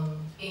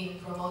in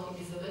promoting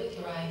disability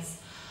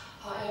rights.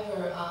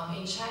 However,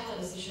 in China,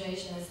 the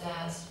situation is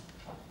that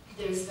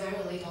there is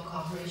very little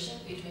cooperation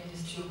between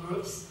these two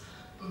groups.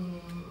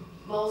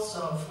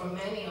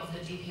 Many of the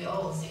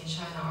DPOs in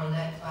China are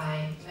led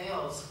by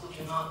males who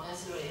do not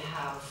necessarily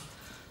have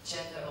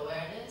gender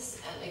awareness,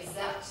 and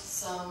except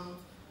some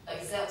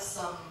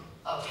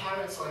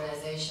parents'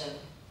 organization,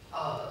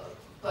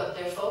 but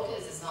their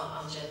focus is not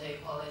on gender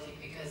equality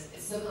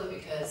simply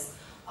because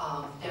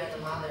they're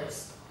the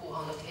mothers who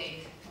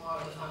undertake more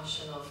of the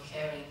function of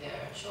caring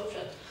their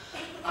children.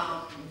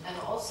 And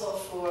also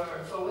for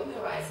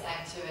women's rights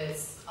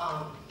activists,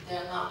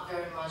 they're not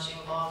very much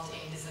involved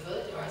in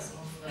disability rights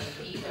movement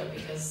either,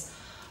 because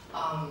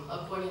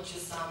according to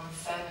some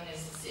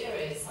feminist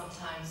theories,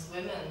 sometimes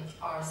women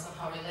are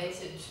somehow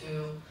related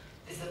to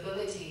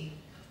disability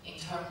in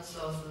terms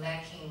of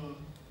lacking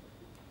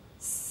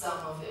some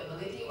of the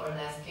ability or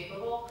less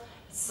capable.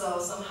 So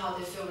somehow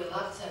they feel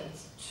reluctant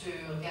to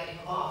get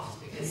involved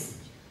because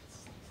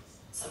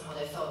somehow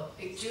they felt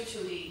due to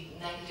the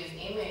negative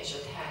image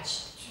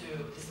attached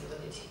to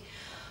disability.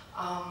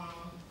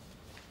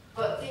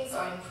 But things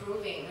are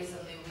improving.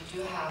 Recently, we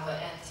do have an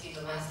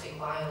anti-domestic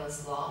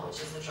violence law, which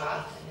is a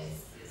draft, and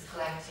it's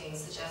collecting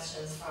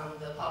suggestions from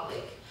the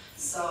public.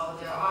 So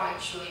there are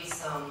actually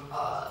some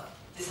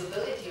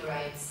disability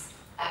rights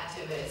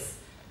activists.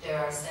 They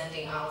are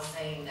standing out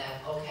saying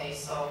that, okay,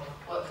 so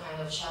what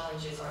kind of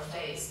challenges are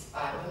faced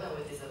by women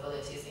with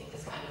disabilities in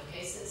this kind of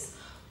cases?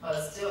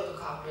 But still, the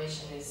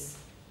cooperation is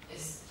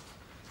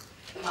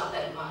not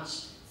that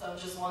much. So I'm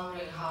just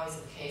wondering how is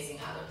the case in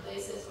other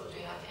places, or do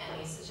you have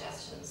any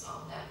suggestions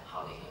on that,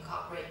 how they can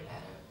cooperate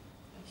better?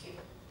 Thank you.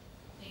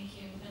 Thank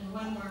you. And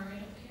one more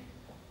right up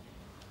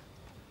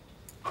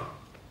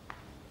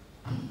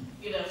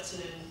here. Good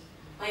afternoon.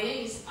 My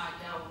name is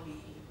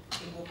Adaobi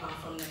Ibuka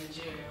from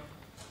Nigeria.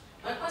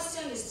 My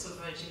question is to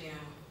Virginia.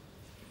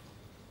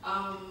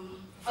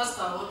 First,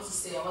 I want to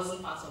say I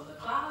wasn't part of the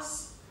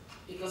class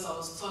because I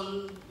was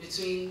torn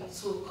between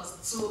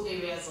two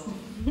areas of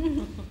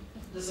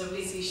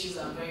disability issues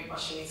I'm very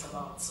passionate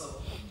about.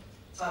 So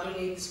I don't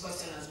know if this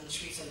question has been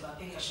treated, but I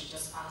think I should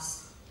just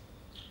ask.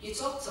 You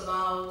talked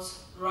about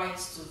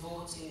rights to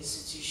vote in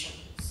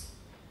institutions.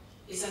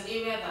 It's an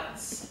area that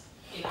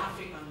in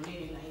Africa and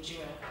maybe in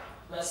Nigeria,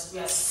 we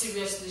are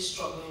seriously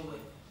struggling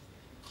with.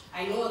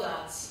 I know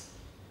that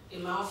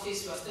in my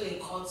office, we are still in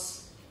court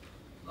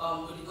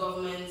with the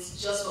government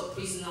just for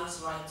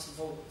prisoners' right to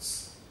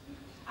vote.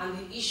 And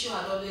the issue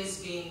had always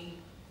been,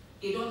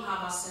 they don't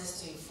have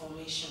access to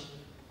information.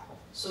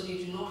 So they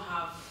do not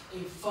have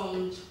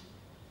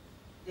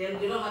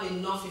they don't have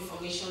enough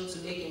information to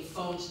make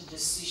informed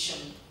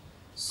decision.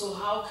 So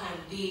how can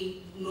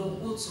they know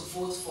who to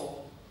vote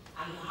for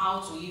and how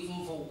to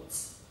even vote?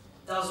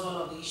 That was one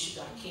of the issues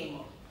that came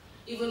up.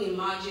 Even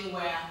imagine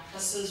where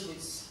persons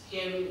with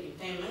hearing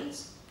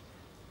impairment,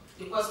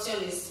 the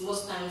question is,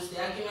 most times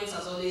the argument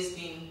has always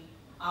been,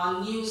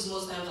 our news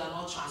most times are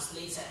not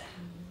translated.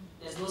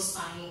 There's no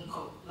sign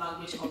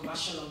language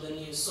conversion of the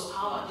news. So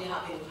how do they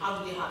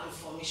have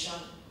information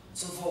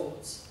to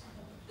vote?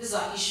 These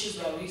are issues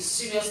that we're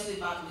seriously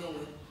battling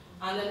with.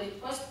 And then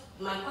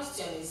my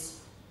question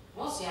is,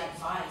 what's your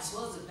advice?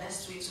 What's the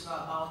best way to go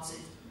about it?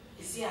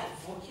 Is it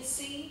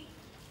advocacy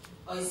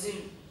or is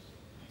it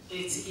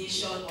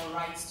litigation on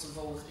rights to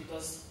vote?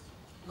 Because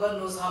God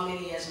knows how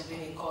many years we've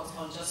been in court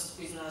on just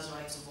prisoners'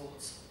 right to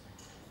vote.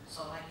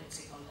 So I'd like to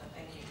take on that.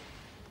 Thank you.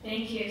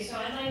 Thank you. So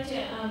I'd like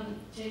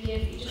to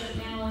give each of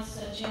the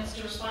panelists a chance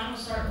to respond.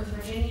 We'll start with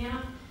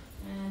Virginia,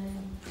 and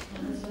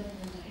then Elizabeth,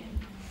 and then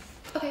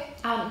Diane. Okay,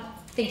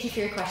 thank you for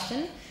your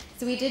question.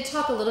 So we did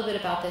talk a little bit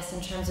about this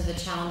in terms of the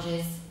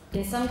challenges.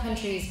 In some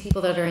countries,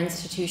 people that are in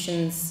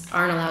institutions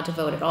aren't allowed to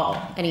vote at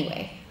all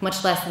anyway,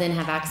 much less then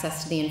have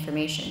access to the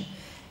information.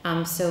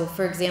 So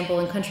for example,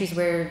 in countries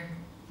where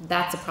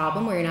that's a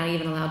problem, where you're not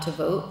even allowed to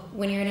vote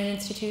when you're in an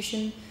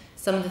institution,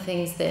 some of the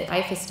things that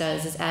IFAS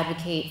does is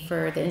advocate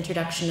for the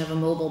introduction of a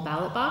mobile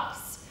ballot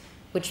box,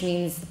 which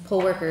means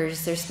poll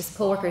workers, there's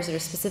poll workers that are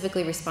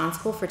specifically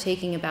responsible for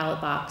taking a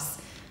ballot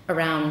box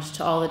around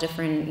to all the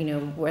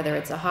different, whether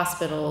it's a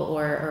hospital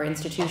or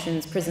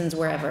institutions, prisons,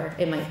 wherever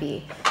it might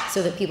be,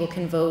 so that people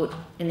can vote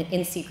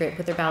in secret,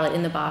 put their ballot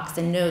in the box,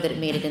 and know that it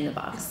made it in the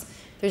box.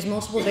 There's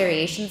multiple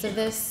variations of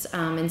this.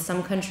 In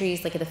some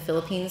countries, like in the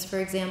Philippines, for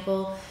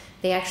example,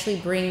 they actually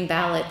bring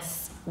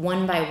ballots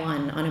one by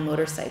one on a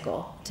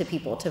motorcycle to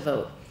people to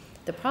vote.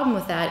 The problem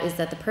with that is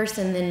that the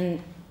person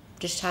then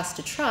just has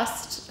to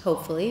trust,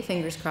 hopefully,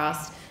 fingers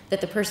crossed, that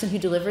the person who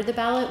delivered the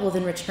ballot will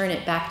then return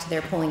it back to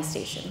their polling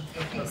station.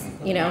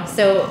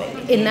 So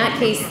in that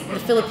case, the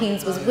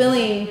Philippines was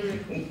willing,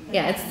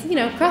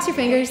 it's, cross your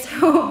fingers,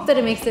 hope that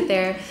it makes it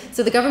there.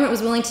 So the government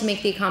was willing to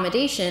make the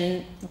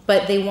accommodation,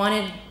 but they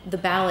wanted the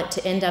ballot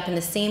to end up in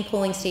the same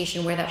polling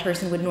station where that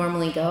person would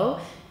normally go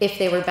if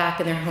they were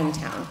back in their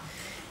hometown.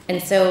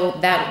 And so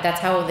that's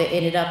how they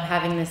ended up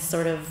having this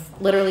sort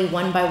of literally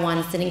one by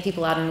one sending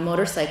people out on a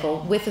motorcycle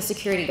with a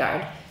security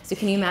guard. So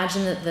can you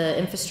imagine the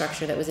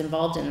infrastructure that was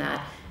involved in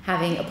that?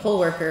 Having a poll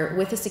worker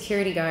with a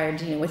security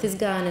guard, with his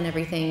gun and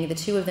everything, the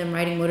two of them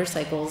riding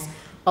motorcycles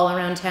all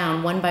around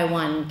town, one by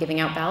one, giving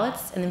out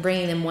ballots, and then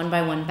bringing them one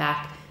by one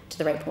back to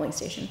the right polling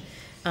station.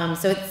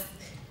 So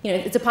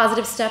it's a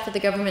positive step that the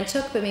government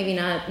took, but maybe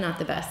not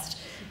the best.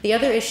 The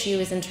other issue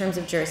is in terms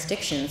of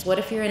jurisdictions. What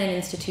if you're in an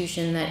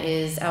institution that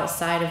is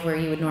outside of where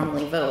you would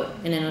normally vote,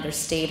 in another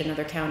state,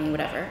 another county,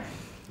 whatever?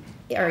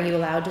 Are you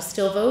allowed to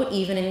still vote,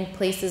 even in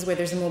places where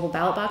there's a mobile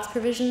ballot box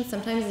provision?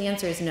 Sometimes the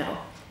answer is no.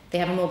 They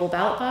have a mobile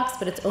ballot box,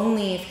 but it's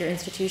only if your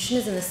institution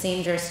is in the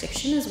same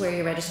jurisdiction as where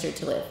you're registered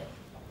to live.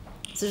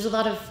 So there's a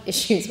lot of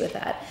issues with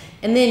that.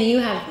 And then you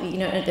have,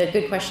 the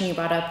good question you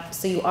brought up,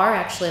 so you are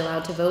actually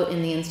allowed to vote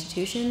in the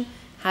institution.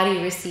 How do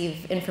you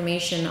receive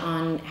information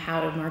on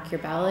how to mark your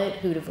ballot,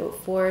 who to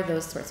vote for,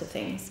 those sorts of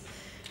things?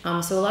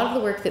 So a lot of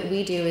the work that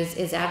we do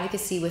is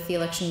advocacy with the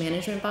election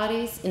management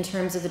bodies in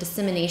terms of the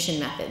dissemination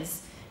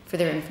methods for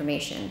their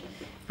information.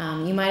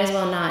 You might as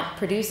well not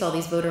produce all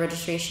these voter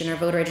registration or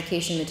voter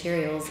education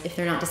materials if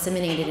they're not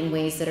disseminated in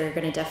ways that are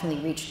going to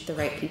definitely reach the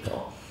right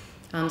people.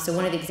 So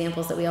one of the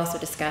examples that we also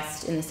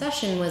discussed in the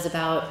session was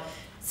about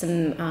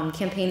some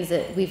campaigns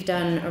that we've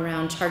done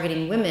around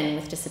targeting women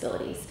with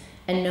disabilities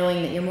and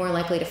knowing that you're more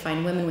likely to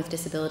find women with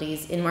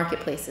disabilities in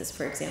marketplaces,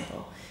 for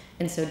example.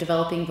 And so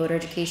developing voter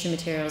education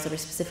materials that are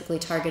specifically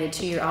targeted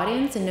to your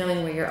audience and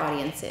knowing where your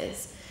audience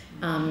is.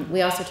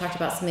 We also talked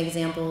about some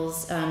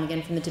examples,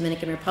 again, from the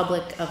Dominican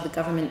Republic of the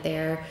government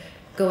there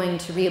going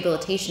to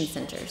rehabilitation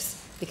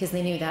centers because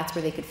they knew that's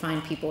where they could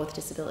find people with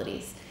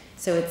disabilities.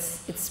 So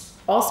it's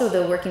also,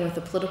 though, working with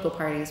the political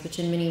parties, which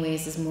in many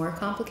ways is more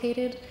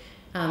complicated.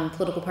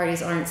 Political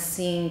parties aren't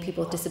seeing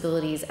people with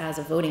disabilities as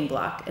a voting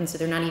bloc, and so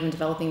they're not even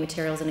developing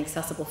materials in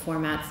accessible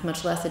formats,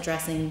 much less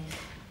addressing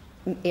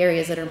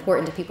areas that are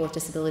important to people with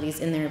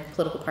disabilities in their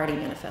political party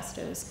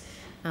manifestos.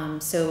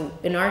 So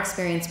in our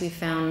experience, we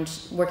found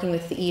working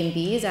with the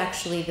EMB is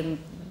actually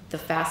the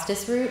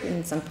fastest route.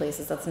 In some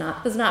places, that's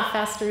not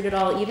fast route at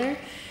all either.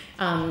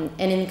 And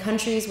in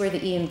countries where the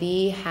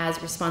EMB has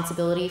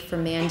responsibility for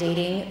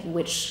mandating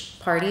which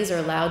parties are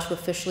allowed to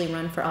officially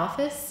run for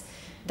office,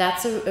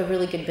 that's a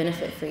really good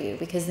benefit for you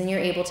because then you're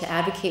able to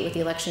advocate with the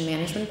election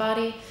management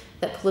body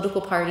that political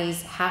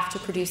parties have to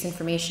produce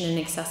information in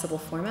accessible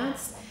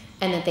formats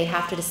and that they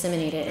have to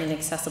disseminate it in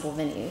accessible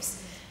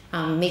venues.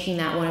 Making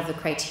that one of the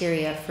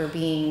criteria for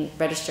being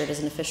registered as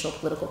an official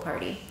political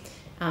party.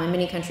 In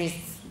many countries,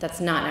 that's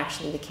not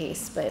actually the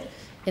case, but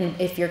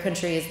if your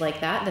country is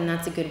like that, then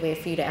that's a good way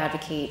for you to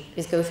advocate,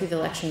 is go through the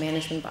election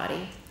management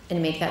body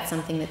and make that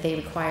something that they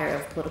require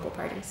of political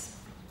parties.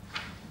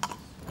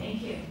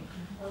 Thank you.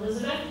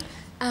 Elizabeth?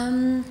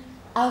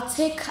 I'll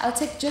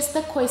take just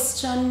the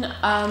question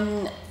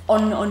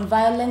on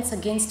violence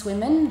against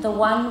women, the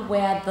one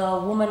where the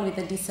woman with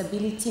a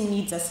disability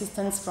needs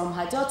assistance from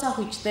her daughter,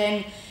 which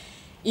then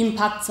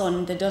impacts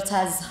on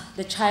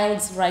the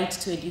child's right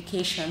to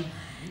education.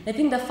 I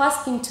think the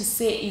first thing to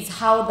say is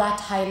how that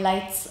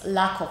highlights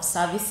lack of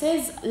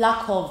services,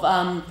 lack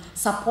of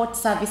support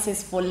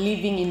services for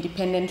living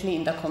independently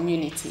in the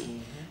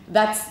community.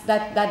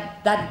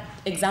 That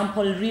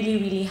example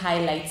really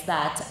highlights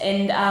that.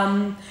 And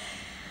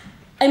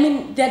I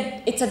mean,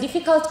 it's a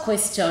difficult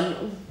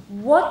question.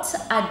 What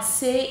I'd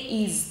say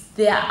is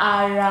there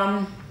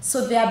are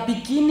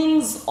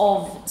beginnings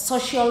of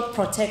social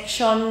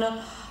protection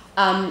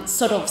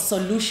sort of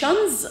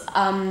solutions.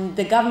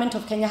 The government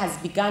of Kenya has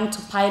begun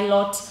to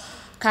pilot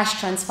cash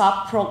transfer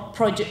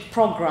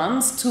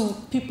programs to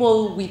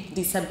people with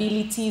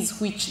disabilities,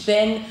 which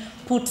then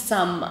put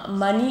some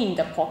money in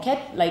the pocket,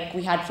 like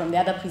we had from the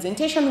other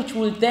presentation, which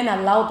will then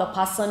allow the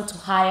person to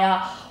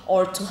hire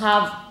or to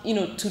have,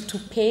 to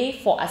pay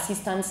for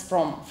assistance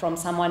from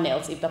someone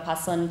else if the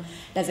person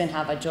doesn't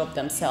have a job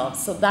themselves.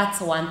 So that's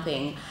one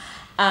thing.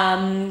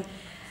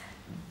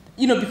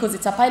 Because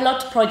it's a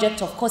pilot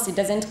project, of course, it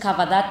doesn't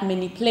cover that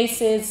many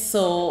places.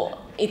 So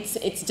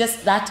it's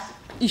just that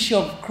issue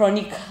of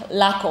chronic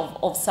lack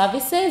of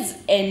services,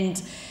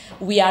 and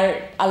we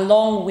are a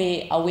long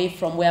way away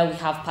from where we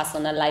have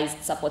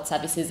personalized support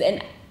services.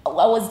 And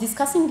I was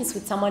discussing this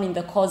with someone in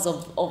the course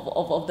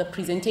of the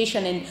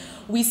presentation, and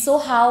we saw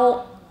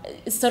how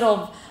sort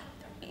of,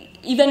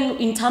 even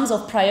in terms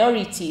of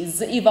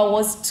priorities, if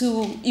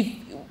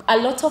a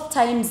lot of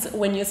times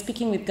when you're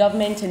speaking with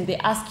government and they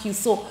ask you,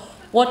 so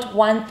what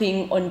one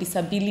thing on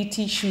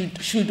disability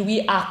should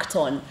we act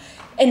on?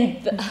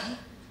 And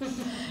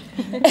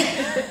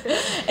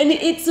and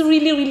it's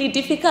really, really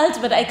difficult,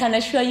 but I can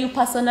assure you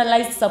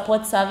personalized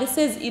support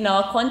services in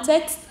our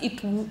context,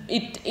 it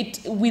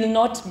will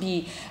not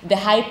be the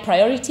high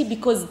priority,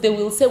 because they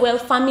will say, well,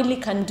 family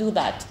can do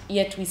that,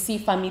 yet we see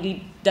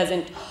family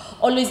doesn't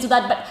always do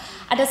that. But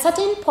at a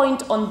certain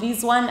point on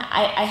this one,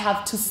 I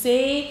have to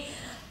say,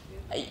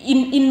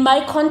 in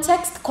my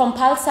context,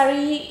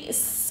 compulsory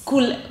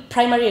school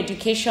primary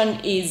education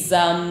is,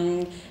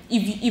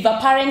 if a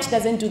parent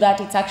doesn't do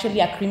that, it's actually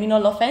a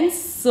criminal offense.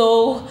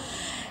 So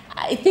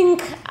I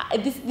think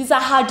these are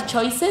hard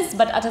choices,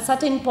 but at a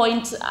certain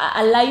point,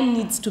 a line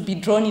needs to be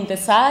drawn in the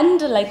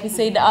sand, like we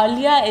said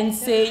earlier, and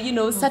say,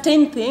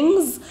 certain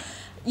things,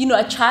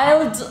 a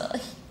child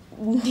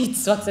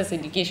needs to access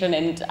education,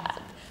 and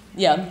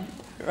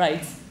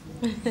right.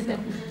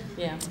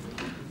 Yeah.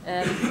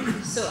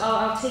 So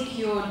I'll take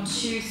your later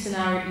two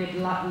scenarios,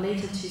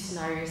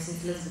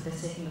 since Elizabeth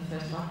has taken the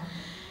first one.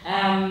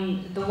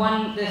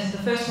 The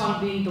first one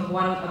being the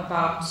one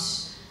about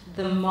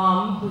the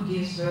mom who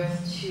gives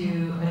birth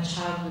to a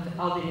child with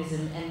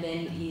albinism and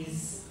then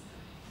is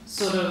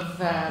sort of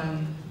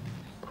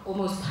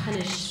almost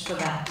punished for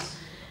that.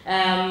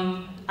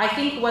 I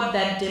think what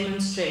that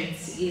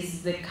demonstrates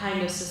is the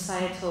kind of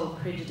societal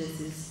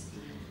prejudices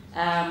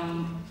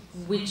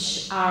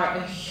which are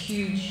a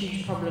huge,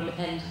 huge problem,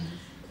 and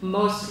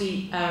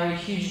mostly are a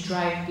huge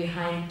drive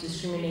behind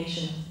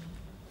discrimination,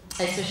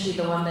 especially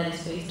the one that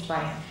is faced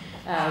by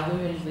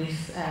women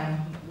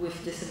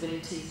with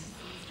disabilities.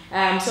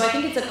 So I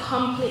think it's a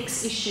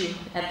complex issue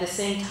at the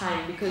same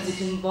time, because it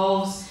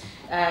involves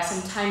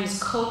sometimes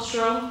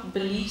cultural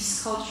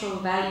beliefs, cultural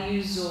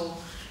values, or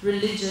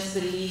religious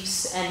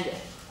beliefs, and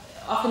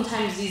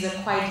oftentimes these are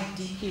quite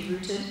deeply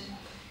rooted.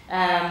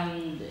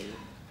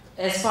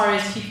 As far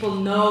as people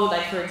know,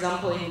 like for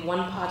example, in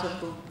one part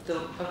of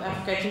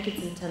Africa, I think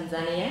it's in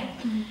Tanzania,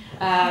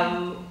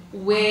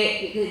 where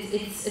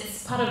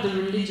it's part of the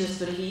religious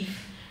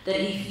belief that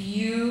if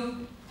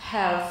you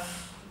have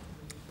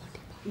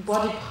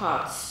body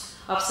parts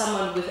of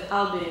someone with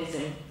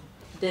albinism,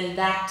 then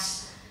that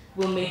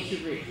will make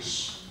you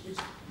rich.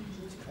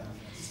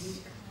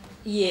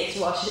 Yes,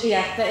 well,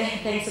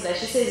 thanks for that.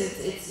 She says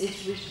it's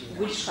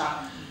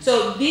witchcraft.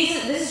 So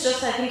this is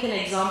just, I think, an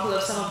example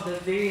of some of the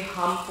very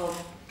harmful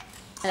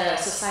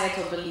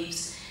societal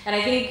beliefs. And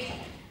I think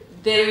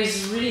there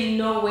is really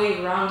no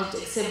way around it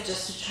except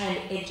just to try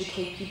and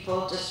educate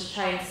people, just to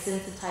try and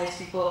sensitize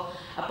people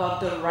about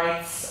the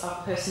rights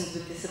of persons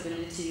with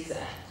disabilities.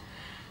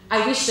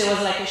 I wish there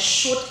was like a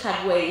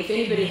shortcut way. If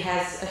anybody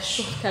has a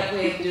shortcut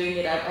way of doing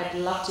it, I'd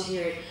love to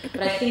hear it.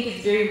 But I think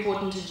it's very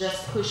important to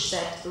just push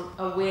that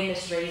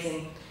awareness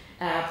raising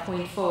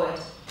point forward.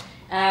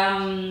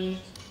 And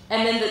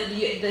then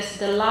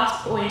the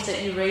last point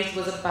that you raised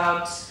was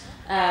about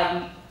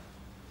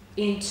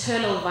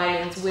internal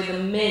violence, where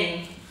the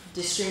men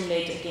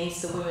discriminate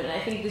against the women. And I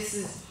think this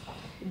is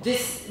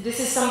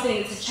something,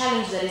 it's a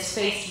challenge that is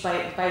faced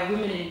by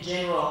women in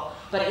general,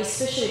 but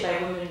especially by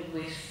women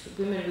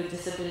with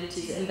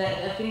disabilities. And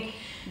that, I think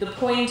the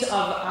point of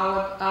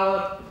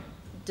our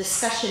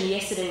discussion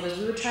yesterday was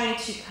we were trying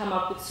to come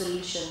up with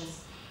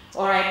solutions.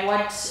 All right,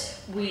 what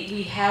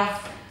we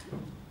have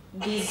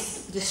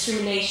these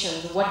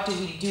discriminations, what do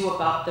we do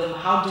about them?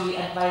 How do we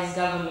advise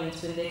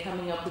governments when they're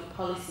coming up with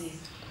policies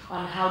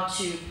on how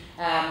to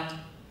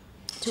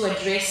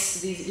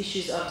address these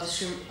issues of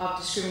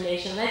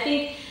discrimination? And I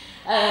think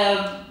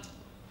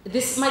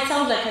this might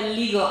sound like a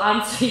legal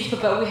answer,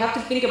 but we have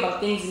to think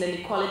about things in an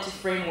equality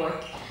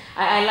framework.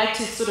 I like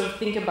to sort of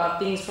think about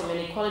things from an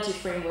equality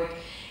framework,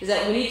 is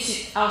that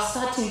our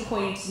starting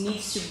point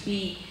needs to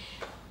be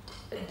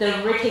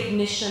the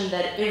recognition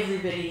that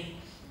everybody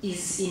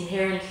is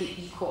inherently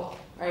equal,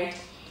 right?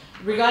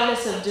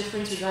 Regardless of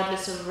difference,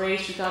 regardless of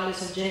race,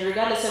 regardless of gender,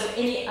 regardless of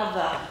any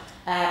other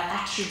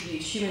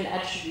attribute, human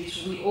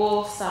attribute, we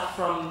all start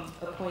from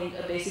a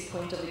basic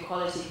point of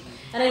equality.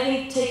 And I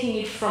think taking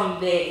it from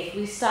there, if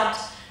we start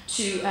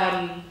to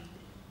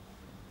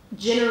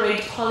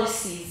generate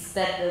policies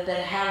that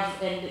have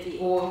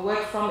or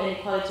work from an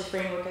equality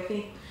framework, I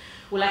think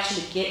we'll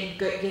actually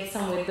get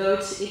somewhere. Though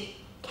it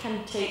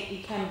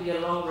can be a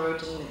long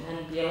road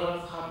and be a lot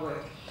of hard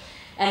work.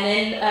 And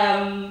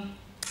then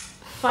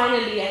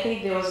finally, I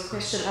think there was a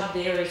question up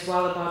there as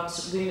well about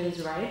women's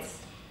rights.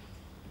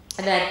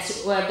 That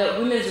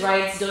women's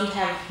rights don't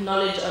have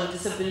knowledge on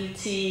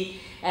disability,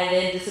 and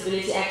then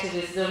disability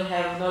activists don't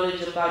have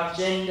knowledge about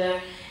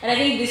gender. And I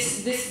think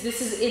this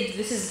is it.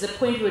 This is the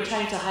point we were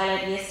trying to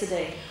highlight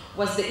yesterday,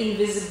 was the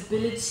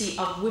invisibility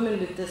of women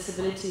with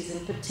disabilities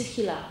in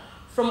particular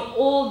from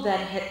all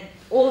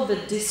the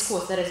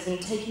discourse that has been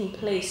taking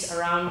place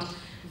around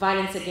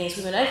violence against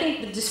women. I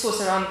think the discourse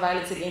around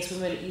violence against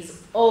women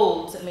is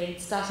old. I mean,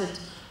 it started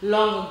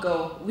long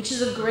ago, which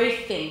is a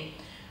great thing.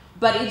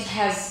 But it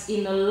has,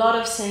 in a lot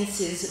of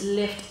senses,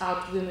 left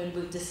out women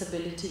with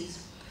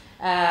disabilities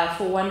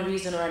for one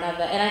reason or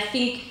another. And I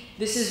think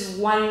this is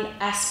one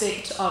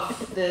aspect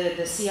of the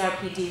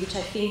CRPD, which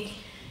I think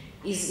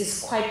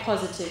is quite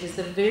positive, is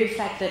the very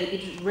fact that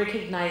it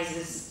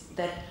recognizes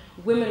that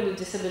women with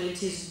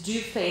disabilities do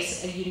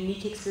face a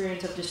unique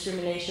experience of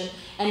discrimination,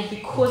 and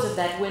because of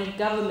that, when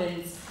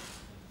governments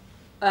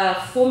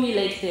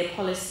formulate their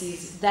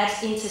policies, that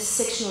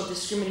intersectional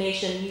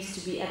discrimination needs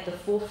to be at the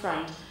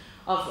forefront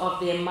of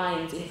their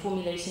minds in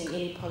formulating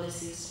any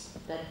policies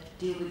that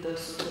deal with those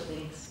sorts of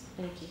things.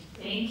 Thank you.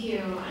 Thank you.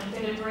 I'm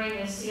going to bring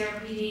the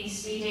CRPD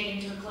speed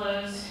dating to a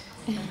close.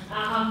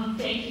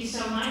 Thank you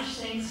so much.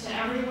 Thanks to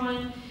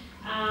everyone.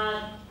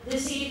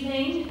 This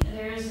evening,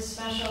 there is a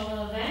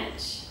special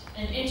event,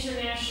 an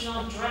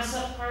international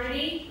dress-up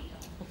party,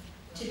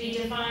 to be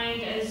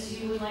defined as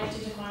you would like to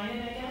define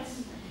it, I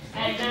guess,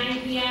 at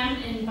 9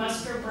 p.m. in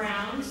Busker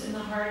Brown's in the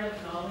heart of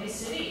Galway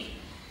City.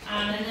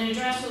 And the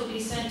address will be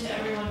sent to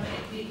everyone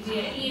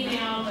via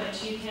email,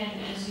 but you can,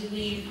 as you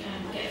leave,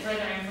 get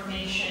further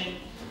information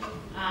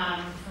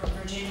from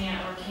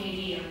Virginia or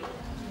Katie, or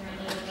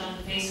apparently on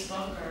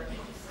Facebook or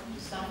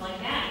stuff like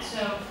that.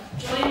 So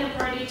join the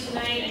party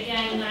tonight,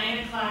 again, 9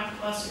 o'clock,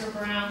 Busker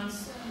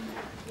Brown's,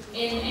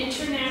 in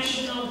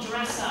international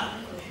dress-up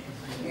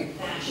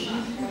fashion.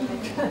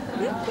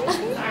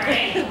 All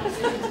right.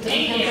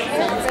 Thank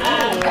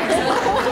you.